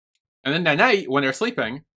that. And then that night, when they're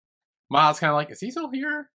sleeping, Maha's kind of like, is he still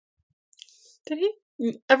here? Did he?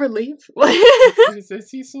 Ever leave? Is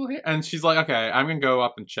he still here? And she's like, okay, I'm gonna go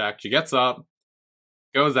up and check. She gets up,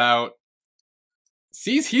 goes out,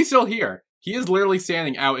 sees he's still here. He is literally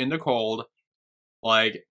standing out in the cold,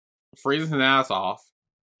 like, freezing his ass off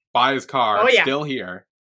by his car, still here.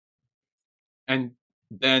 And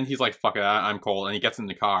then he's like, fuck it, I'm cold. And he gets in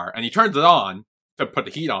the car, and he turns it on to put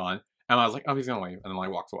the heat on. And I was like, oh, he's gonna leave. And then, like,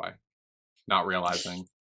 walks away, not realizing.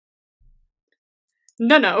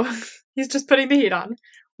 No. He's just putting the heat on,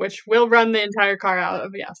 which will run the entire car out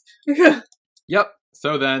of gas. Yep.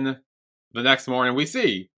 So then, the next morning, we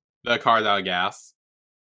see the car's out of gas.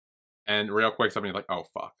 And real quick, somebody's like, oh,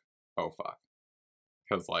 fuck.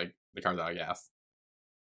 Because, like, the car's out of gas.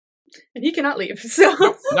 And he cannot leave, so...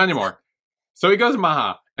 Nope, not anymore. So he goes to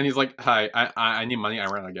Maha, and he's like, hi, I need money, I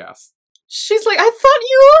ran out of gas. She's like, I thought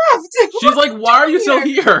you left! She's like, why are you still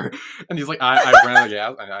here? And he's like, I ran out of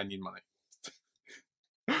gas, and I need money.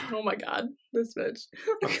 Oh my god, this bitch.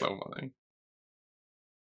 That's so funny.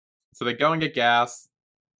 So they go and get gas,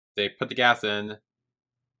 they put the gas in,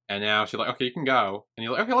 and now she's like, okay, you can go. And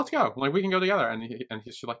he's like, okay, let's go. Like, we can go together. And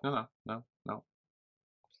she's like, no. No.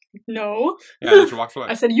 Yeah, and then she walks away.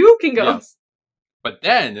 I said, you can go. Yes. But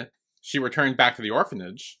then, she returned back to the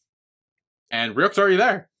orphanage, and Ryuk's already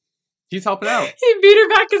there. He's helping out. He beat her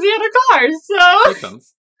back because he had a car, so... Makes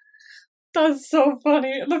sense. That's so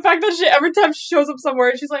funny. The fact that every time she shows up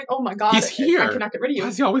somewhere, she's like, oh my god, he's here. I cannot get rid of you. Why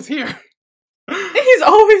is he always here? He's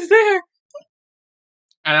always there.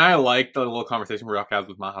 And I like the little conversation Ryuk has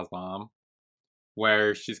with Maha's mom,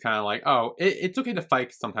 where she's kind of like, oh, it's okay to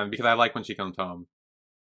fight sometimes, because I like when she comes home.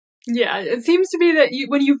 Yeah, it seems to be that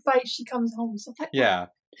when you fight, she comes home. So fight. Yeah.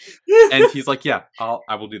 And he's like, yeah,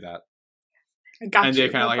 I will do that. I got and you. they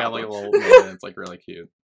kind of no like problem. have like a little moment. It's like really cute.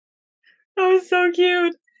 That was so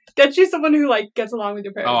cute. Get you someone who like gets along with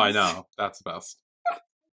your parents. Oh, I know. That's the best.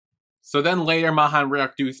 So then later, Maha and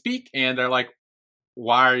Ryuk do speak, and they're like,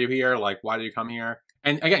 why are you here? Like, why do you come here?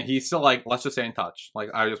 And again, he's still like, let's just stay in touch. Like,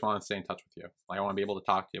 I just want to stay in touch with you. Like, I want to be able to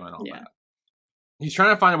talk to you and all that. He's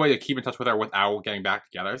trying to find a way to keep in touch with her without getting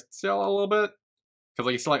back together still a little bit. Because,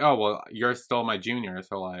 like, he's still like, oh, well, you're still my junior,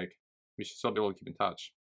 so, like, we should still be able to keep in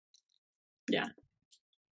touch. Yeah.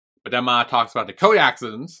 But then Ma talks about the code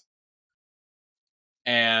accidents.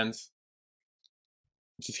 And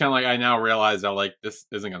she's kind of like, I now realize that, like, this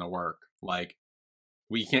isn't going to work. Like,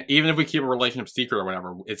 we can't, even if we keep a relationship secret or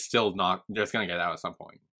whatever, it's still not, just going to get out at some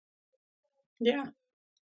point. Yeah.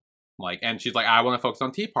 Like, and she's like, I want to focus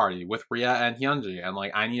on Tea Party with Rhea and Hyunji, and,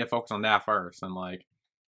 like, I need to focus on that first, and, like,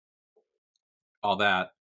 all that.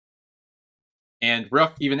 And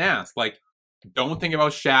Ryuk even asked, like, don't think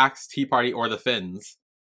about Shaq's Tea Party or the Finns.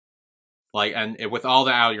 Like, and with all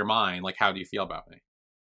that out of your mind, like, how do you feel about me?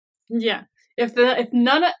 Yeah. If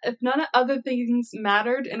none of other things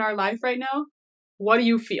mattered in our life right now, what do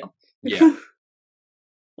you feel? Yeah.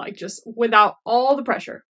 Like, just without all the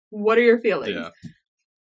pressure, what are your feelings? Yeah.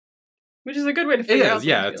 Which is a good way to figure out. It is,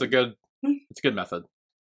 yeah. It's a good method.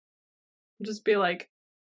 Just be like,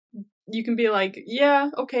 you can be like, yeah,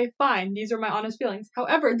 okay, fine. These are my honest feelings.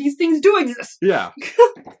 However, these things do exist. Yeah.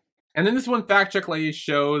 And then this one fact check lady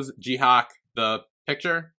shows Jihak the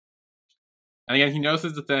picture. And again, he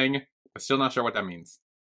notices the thing, but still not sure what that means.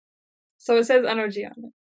 So it says energy on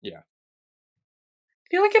it. Yeah. I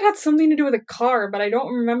feel like it had something to do with a car, but I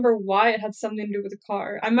don't remember why it had something to do with a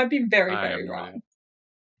car. I might be very, very wrong. Idea.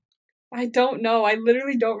 I don't know. I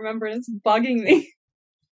literally don't remember, and it's bugging me.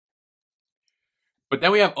 But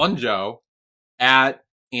then we have Unjo at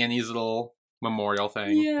Annie's little memorial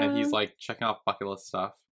thing. Yeah. And he's like checking off bucket list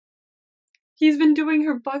stuff. He's been doing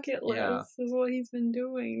her bucket list. Yeah. Is what he's been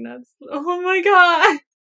doing. That's, oh my god.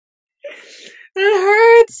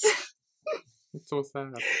 That hurts. It's so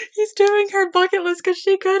sad. He's doing her bucket list because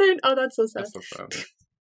she couldn't. Oh, that's so sad. That's so sad.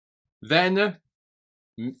 Then,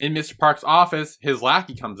 in Mr. Park's office, his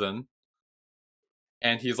lackey comes in.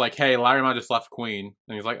 And he's like, hey, Larry Ma just left Queen.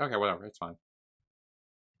 And he's like, okay, whatever, it's fine.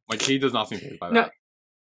 Like, he does not seem phased by that. No.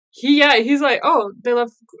 He's like, oh,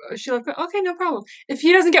 she left, okay, no problem. If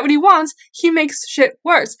he doesn't get what he wants, he makes shit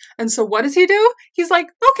worse. And so what does he do? He's like,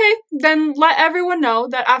 okay, then let everyone know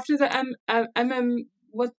that after the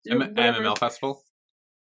MML Festival?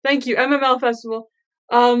 Thank you, MML Festival.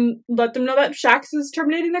 Let them know that Shax is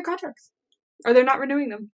terminating their contracts. Or they're not renewing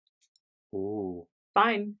them. Ooh.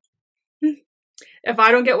 Fine. If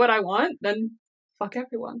I don't get what I want, then fuck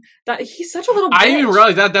everyone. That he's such a little bitch. I didn't even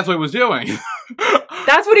realize that's what he was doing.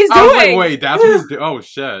 That's what he's doing. I was like, wait, that's what he's doing? Oh,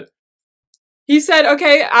 shit. He said,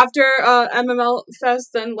 okay, after MML Fest,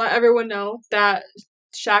 then let everyone know that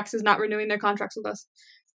Shax is not renewing their contracts with us.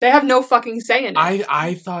 They have no fucking say in it.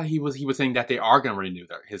 I thought he was saying that they are going to renew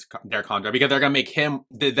their contract because they're going to make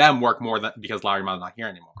them work more because Larimar is not here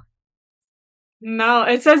anymore. No,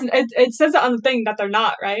 it says it on the thing that they're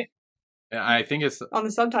not, right? I think it's on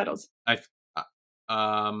the subtitles. He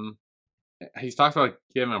talks about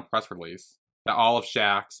giving a press release that all of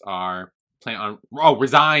Shaq's are planning on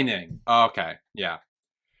resigning. Oh, okay, yeah.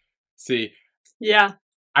 See, yeah.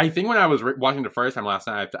 I think when I was watching the first time last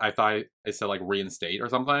night, I thought it said like reinstate or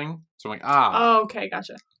something. So I'm like, Oh, okay,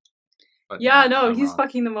 gotcha. But yeah, no, he's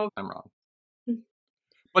fucking them over. I'm wrong.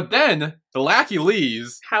 But then the lackey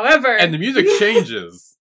leaves. However, and the music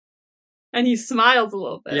changes. And he smiles a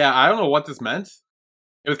little bit. Yeah, I don't know what this meant.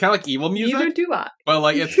 It was kind of like evil music. Neither do I. But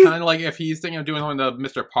like, it's kind of like if he's thinking of doing something to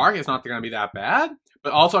Mr. Park, it's not going to be that bad.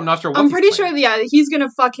 But also, I'm not sure what I'm pretty sure, yeah, he's going to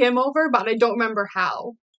fuck him over, but I don't remember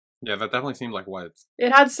how. Yeah, that definitely seemed like what it's...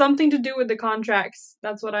 It had something to do with the contracts.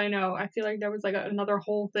 That's what I know. I feel like there was like another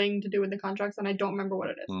whole thing to do with the contracts, and I don't remember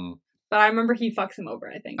what it is. But I remember he fucks him over,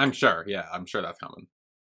 I think. I'm sure, yeah. I'm sure that's coming.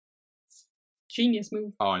 Genius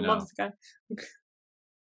move. Oh, I know. Love this guy.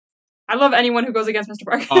 I love anyone who goes against Mr.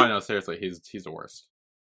 Park. Oh, I know, seriously. He's the worst.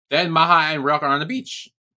 Then Maha and Ryuk are on the beach.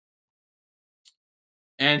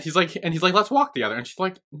 And he's like, let's walk together. And she's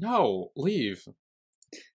like, no, leave.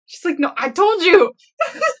 She's like, no, I told you!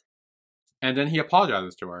 And then he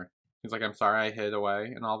apologizes to her. He's like, I'm sorry I hid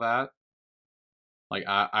away and all that. Like,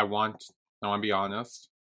 I want to be honest.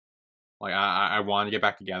 Like, I want to get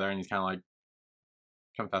back together. And he's kind of like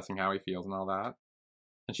confessing how he feels and all that.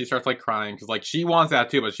 And she starts like crying because like she wants that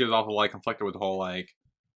too, but she was also like conflicted with the whole like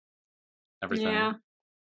everything. Yeah.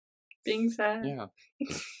 Being sad. Yeah.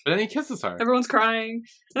 But then he kisses her. Everyone's crying.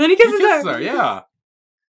 And then he kisses her. Yeah.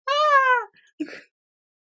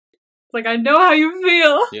 It's like, I know how you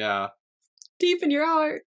feel. Yeah. Deep in your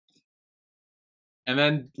heart. And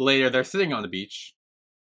then later they're sitting on the beach.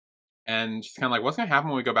 And she's kind of like, what's going to happen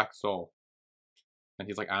when we go back to Seoul? And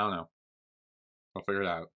he's like, I don't know. We'll figure it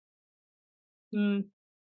out. Hmm.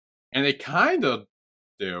 And they kind of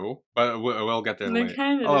do, but we'll get there later.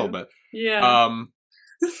 A little bit. Yeah.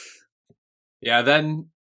 Yeah, then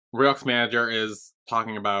Ryuk's manager is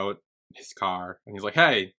talking about his car. And he's like,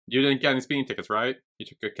 hey, you didn't get any speeding tickets, right? You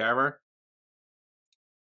took good care of her?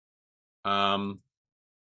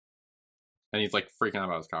 And he's like freaking out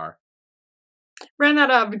about his car. Ran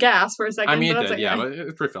out of gas for a second. I mean, it did, okay. yeah, but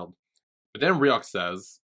it's refilled. But then Ryuk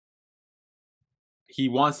says he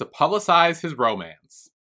wants to publicize his romance.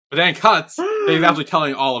 But then it cuts that he's actually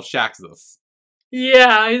telling all of Shaq's this.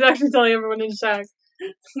 Yeah, he's actually telling everyone in Shaq.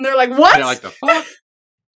 And they're like, what? They're like, the fuck?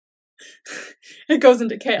 It goes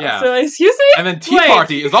into chaos. Yeah. They're like, excuse me? And then Tea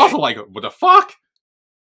Party is also like, what the fuck?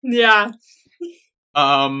 Yeah.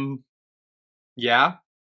 Yeah.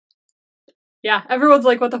 Yeah, everyone's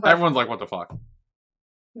like, what the fuck? Everyone's like, what the fuck?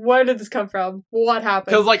 Where did this come from? What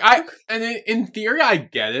happened? Because, like, in theory, I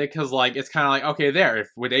get it, because, like, it's kind of like, okay, if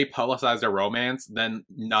they publicize their romance, then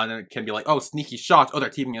none can be like, oh, sneaky shots, oh, they're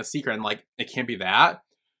keeping a secret, and, like, it can't be that.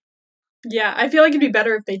 Yeah, I feel like it'd be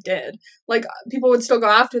better if they did. Like, people would still go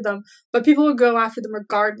after them, but people would go after them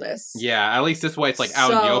regardless. Yeah, at least this way it's, like,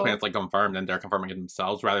 out in the open, it's, like, confirmed, and they're confirming it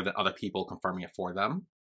themselves, rather than other people confirming it for them.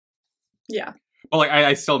 Yeah. But, like,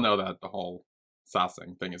 I still know that the whole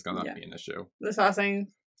sassing thing is gonna be an issue. The sassing.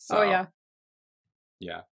 So, oh, yeah.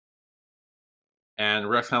 Yeah. And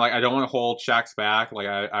Rick's kind of like, I don't want to hold Shaq's back. Like,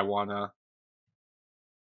 I want to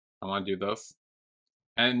do this.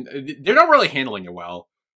 And they're not really handling it well.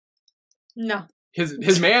 No.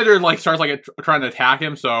 His manager, like, starts, like, trying to attack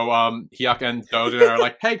him. So, Hyuk and Dojin are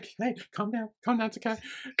like, hey, calm down, it's okay.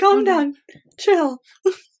 Calm down. Chill.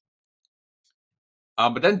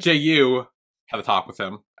 But then Jae-yu had a talk with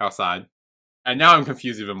him outside. And now I'm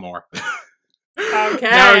confused even more. Okay,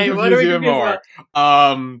 now I'm what are we even more.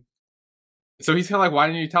 About? So he's kind of like, why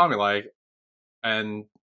didn't you tell me? Like, and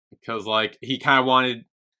because like he kind of wanted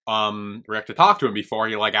Rick to talk to him before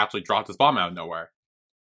he like actually dropped his bomb out of nowhere.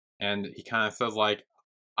 And he kind of says like,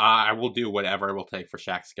 I will do whatever it will take for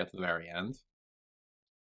Shaq to get to the very end.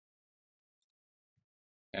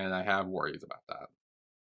 And I have worries about that.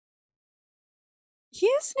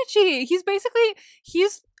 He's snitchy.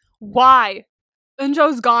 He's why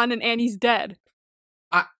Eunjo's gone and Annie's dead.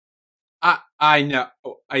 I know.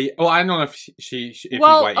 I don't know if he's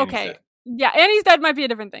white. Okay. Dead. Yeah, Annie's dead might be a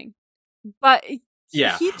different thing. But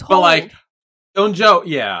yeah, he told but like Eunjo,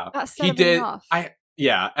 yeah, he did. Enough.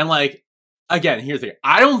 And like again, here's the thing.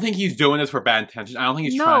 I don't think he's doing this for bad intention. I don't think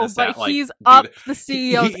he's trying to set, but like, he's up the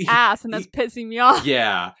CEO's ass, and that's pissing me off.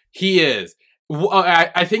 Yeah, he is.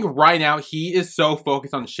 I think right now he is so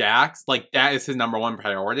focused on Shaq's, like that is his number one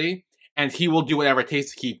priority. and he will do whatever it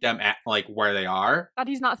takes to keep them at like where they are. That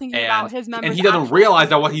he's not thinking about his members. And he doesn't realize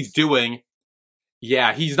that what he's doing.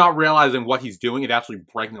 Yeah, he's not realizing what he's doing. It's actually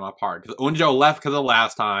breaking them apart. Because Unjo left because of the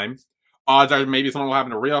last time. Odds are maybe something will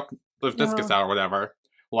happen to Ryuk if this gets out or whatever.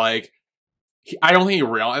 Like, I don't think he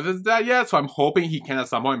realizes that yet. So I'm hoping he can at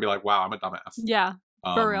some point be like, "Wow, I'm a dumbass." Yeah,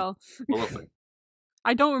 for real. But we'll see.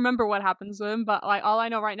 I don't remember what happens to him, but like all I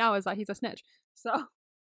know right now is that he's a snitch. So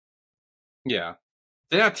yeah,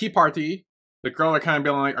 they had a tea party. The girl are kind of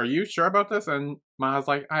being like, "Are you sure about this?" And Maha's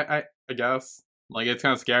like, I guess." Like, it's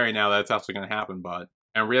kind of scary now that it's actually going to happen, but...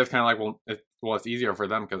 And Ria's kind of like, well, it's easier for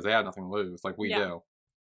them because they have nothing to lose, like we do.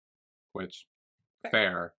 Which,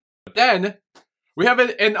 fair. But then, we have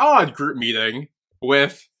an odd group meeting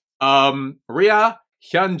with, Ria,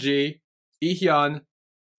 Hyunji, Ihyun,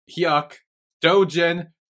 Hyuk, Dojin,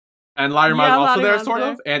 and Larimar also there, sort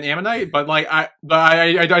of, and Ammonite, but, like, I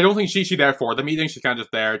don't think she's there for the meeting, she's kind of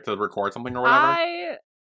just there to record something or whatever.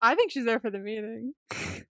 I think she's there for the meeting.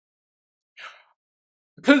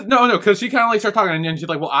 Because she kind of like started talking, and then she's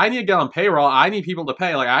like, "Well, I need to get on payroll. I need people to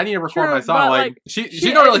pay. Like, I need to record my song." Like, she's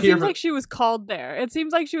not really here. It seems like she was called there. It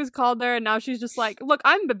seems like she was called there, and now she's just like, "Look,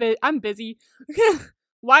 I'm busy.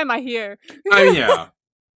 Why am I here?" I mean, yeah,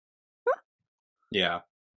 yeah.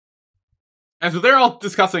 And so they're all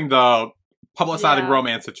discussing the publicizing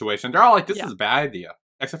romance situation. They're all like, "This is a bad idea,"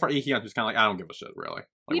 except for Ihyun, who's kind of like, "I don't give a shit, really."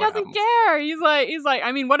 Like, he doesn't care. He's like,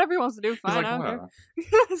 I mean, whatever he wants to do, fine. Like, I don't care.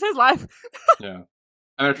 It's his life. Yeah.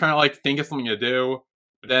 And they're trying to, like, think of something to do.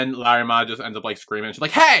 But then Larimar just ends up, like, screaming. She's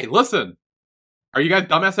like, "Hey, listen! Are you guys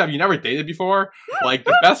dumbasses? Have you never dated before? Like,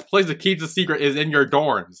 the best place to keep the secret is in your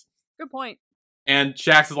dorms." Good point. And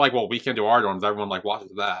Shax is like, "Well, we can't do our dorms. Everyone, like,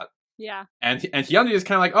 watches that." Yeah. And Hyunji is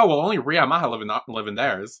kind of like, "Oh, well, only Ria and Maha live in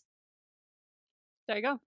theirs." There you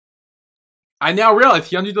go. I now realize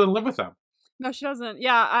Hyunji doesn't live with them. No, she doesn't.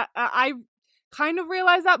 Yeah, I kind of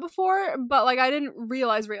realized that before, but, like, I didn't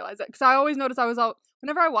realize it. Because I always noticed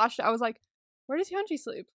whenever I watched it, I was like, where does Hyunji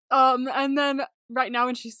sleep? And then right now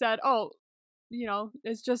when she said, oh, you know,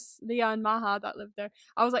 it's just Leah and Maha that live there,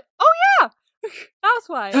 I was like, oh yeah! That's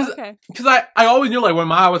why. Okay. Because I always knew, like, when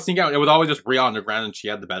Maha was sneaking out, it was always just Ria on the ground and she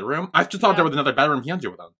had the bedroom. I just thought there was another bedroom Hyunji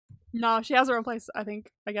with them. No, she has her own place, I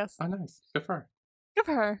guess. Oh, nice. Good for her. Good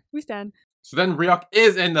for her. We stand. So then Ryuk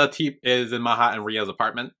is in Maha and Ria's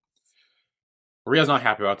apartment. Ria's not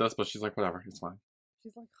happy about this, but she's like, whatever, it's fine.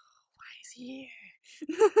 She's like, oh, why is he here?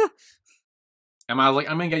 And I was like,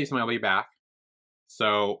 I'm gonna get you something, I'll be back.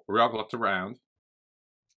 So Ryuk looked around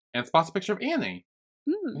and spots a picture of Annie.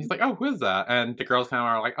 And he's like, oh, who is that? And the girls kind of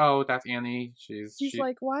are like, oh, that's Annie. She's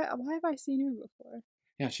like, why have I seen her before?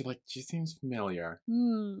 Yeah, she seems familiar.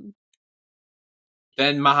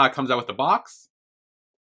 Then Maha comes out with the box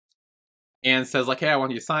and says, like, hey, I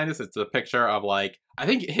want you to sign this. It's a picture of, like, I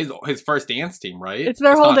think his first dance team, right? It's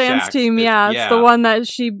their whole dance team, It's the one that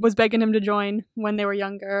she was begging him to join when they were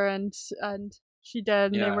younger, and she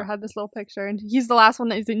did, and they had this little picture, and he's the last one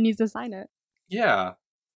that needs to sign it. Yeah.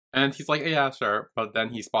 And he's like, yeah, sure. But then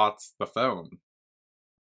he spots the phone.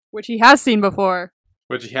 Which he has seen before.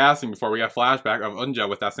 We get a flashback of Unjo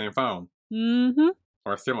with that same phone. Mm-hmm.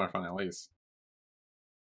 Or a similar phone, at least.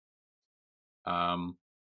 And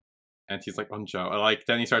he's like, Unjo. Like,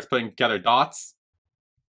 then he starts putting together dots.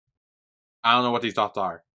 I don't know what these dots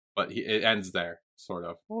are, but it ends there, sort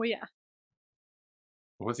of. Oh, yeah.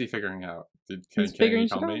 What's he figuring out? Can you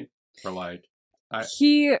tell me? Or, like... as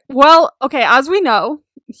we know,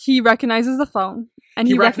 he recognizes the phone, and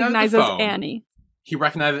he recognizes Annie. He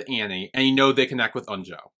recognizes Annie, and he knows they connect with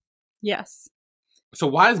Unjo. Yes. So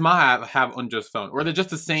why does Maha have Unjo's phone? Or are they just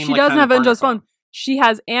the same? She doesn't have Unjo's phone. She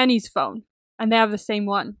has Annie's phone, and they have the same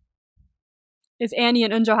one. Is Annie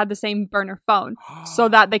and Unjo had the same burner phone, so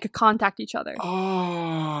that they could contact each other.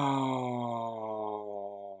 Oh.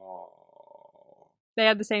 They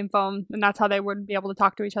had the same phone, and that's how they would be able to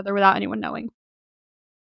talk to each other without anyone knowing.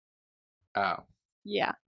 Oh.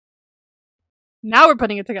 Yeah. Now we're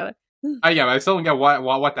putting it together. Yeah, but I still don't get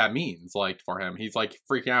what that means, like, for him. He's, like,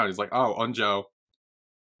 freaking out. He's like, oh, Unjo.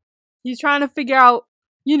 He's trying to figure out,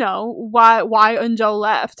 you know, why Unjo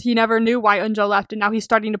left. He never knew why Unjo left, and now he's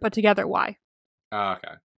starting to put together why.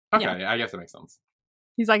 Okay. Okay, yeah. I guess it makes sense.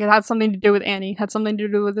 He's like, it had something to do with Annie. It had something to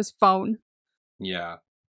do with his phone. Yeah.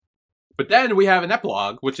 But then we have an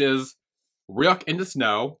epilogue, which is Ryuk in the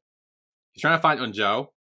snow. He's trying to find Unjo.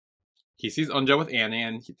 He sees Unjo with Annie,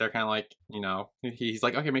 and they're kind of like, you know, he's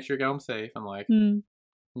like, okay, make sure you get home safe, and like, you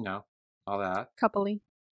know, all that. Coupley.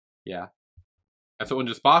 Yeah. And so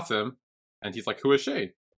Unjo spots him, and he's like, who is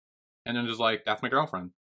she? And Unjo's like, that's my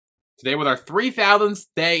girlfriend. Today was our 3,000th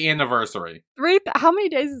day anniversary. How many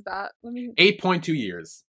days is that? 8.2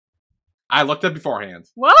 years. I looked up beforehand.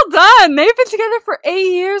 Well done. They've been together for 8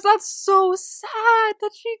 years. That's so sad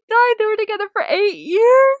that she died. They were together for 8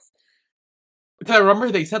 years. Because I remember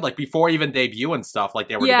they said, like, before even debut and stuff, like,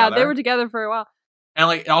 they were Yeah, together. they were together for a while. And,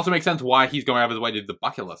 like, it also makes sense why he's going out of his way to do the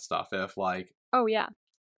bucket list stuff if, like... Oh, yeah.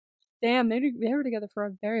 Damn, they were together for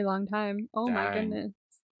a very long time. Oh, my Dang. goodness.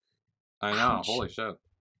 I know. Ouch. Holy shit.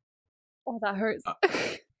 Oh, that hurts.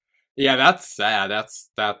 Yeah, that's sad. That's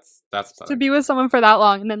To be with someone for that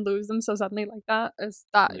long and then lose them so suddenly like that is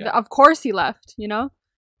that. Yeah. Of course he left, you know?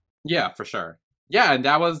 Yeah, for sure. Yeah, and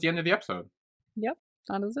that was the end of the episode. Yep,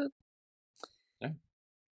 that is it. Yeah.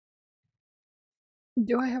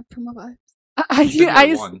 Do I have promo vibes?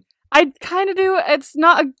 I kind of do. It's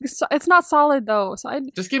not solid though. So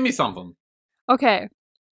just give me something. Okay,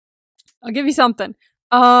 I'll give you something.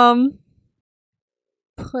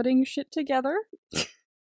 Putting shit together.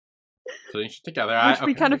 Putting shit together, which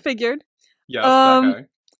we kind of figured. Yes. Okay.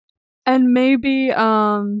 And maybe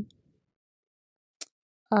a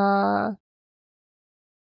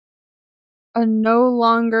no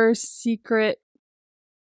longer secret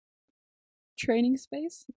training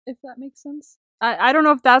space, if that makes sense. I don't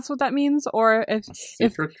know if that's what that means or if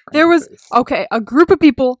there was a group of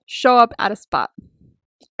people show up at a spot.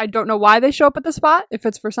 I don't know why they show up at the spot, if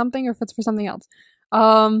it's for something or if it's for something else.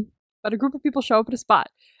 But a group of people show up at a spot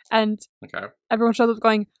and everyone shows up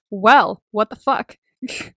going, well, what the fuck?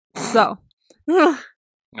 So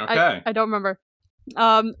okay. I don't remember.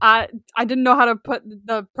 I didn't know how to put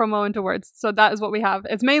the promo into words, so that is what we have.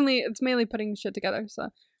 It's mainly putting shit together. So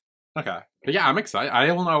okay, but yeah, I'm excited. I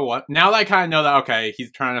don't know what now that I kind of know that. Okay,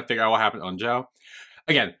 he's trying to figure out what happened to Unjo.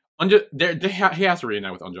 Again, Unjo, he has to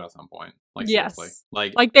reunite with Unjo at some point. Like yes,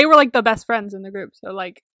 seriously. like they were like the best friends in the group. So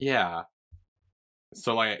like yeah,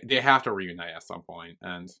 so like they have to reunite at some point,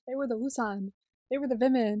 and they were the Wusan, they were the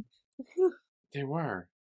Vimin. They were,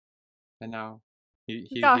 and now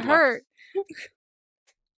he got hurt.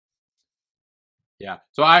 Yeah,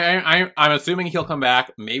 so I'm assuming he'll come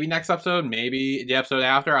back maybe next episode, maybe the episode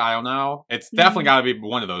after. I don't know. It's definitely got to be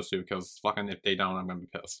one of those two because fucking if they don't, I'm gonna be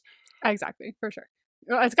pissed. Exactly, for sure.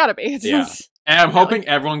 Well, it's gotta be. It's yeah, just, and I'm hoping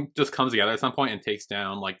everyone just comes together at some point and takes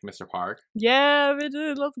down like Mr. Park. Yeah,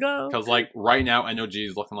 bitches, let's go. Because like right now, NOG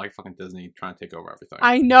is looking like fucking Disney trying to take over everything.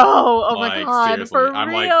 I know. Oh like, my god, seriously. for I'm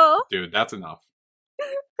real. like, dude, that's enough.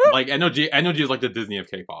 Like NOG is like the Disney of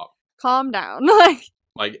K-pop. Calm down,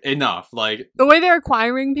 like enough. Like the way they're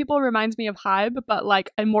acquiring people reminds me of Hybe, but like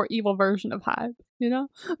a more evil version of Hybe. You know?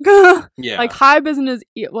 Yeah. Like Hybe isn't as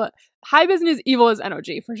Hybe isn't as evil as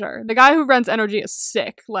NOG for sure. The guy who runs NOG is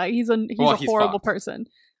sick. Like he's a horrible person.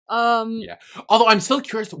 Yeah. Although I'm still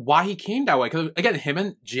curious why he came that way because again, him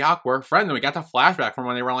and Jiak were friends, and we got the flashback from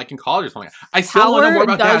when they were like in college or something. I still want to know more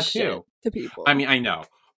about that too. To people. I mean, I know,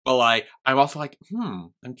 but like, I'm also like,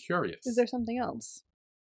 I'm curious. Is there something else?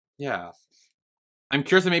 Yeah. I'm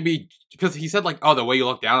curious that maybe because he said like, oh, the way you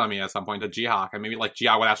look down on me at some point to Jihawk, and maybe like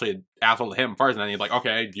Jihawk would actually asshole to him first, and then he's like,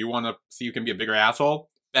 okay, do you want to see you can be a bigger asshole?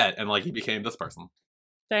 Bet, and like he became this person.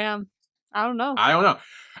 Damn, I don't know.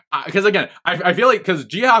 Because again, I feel like because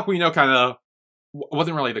Jihawk we know kind of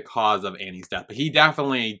wasn't really the cause of Annie's death, but he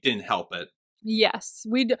definitely didn't help it. Yes,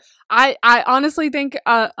 I honestly think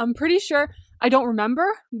I'm pretty sure. I don't remember,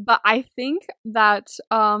 but I think that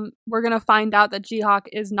we're gonna find out that Jihawk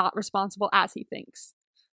is not responsible as he thinks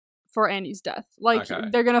for Annie's death. Like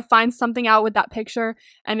they're gonna find something out with that picture,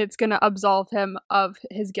 and it's gonna absolve him of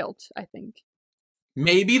his guilt. I think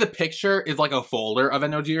maybe the picture is like a folder of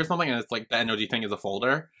NOG or something, and it's like the NOG thing is a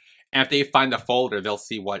folder. And if they find the folder, they'll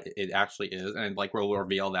see what it actually is, and like we'll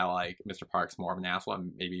reveal that like Mr. Park's more of an asshole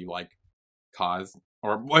and maybe like cause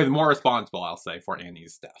or more responsible, I'll say, for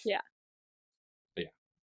Annie's death. Yeah.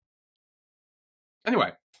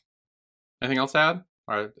 Anyway, anything else to add?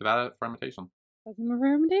 Or is that it for Imitation? That's my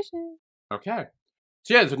recommendation. Okay.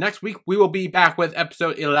 So yeah, so next week we will be back with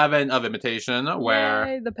episode 11 of Imitation,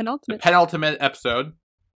 where the penultimate episode.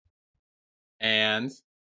 And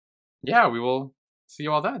yeah, we will see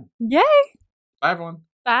you all then. Yay! Bye everyone.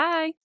 Bye.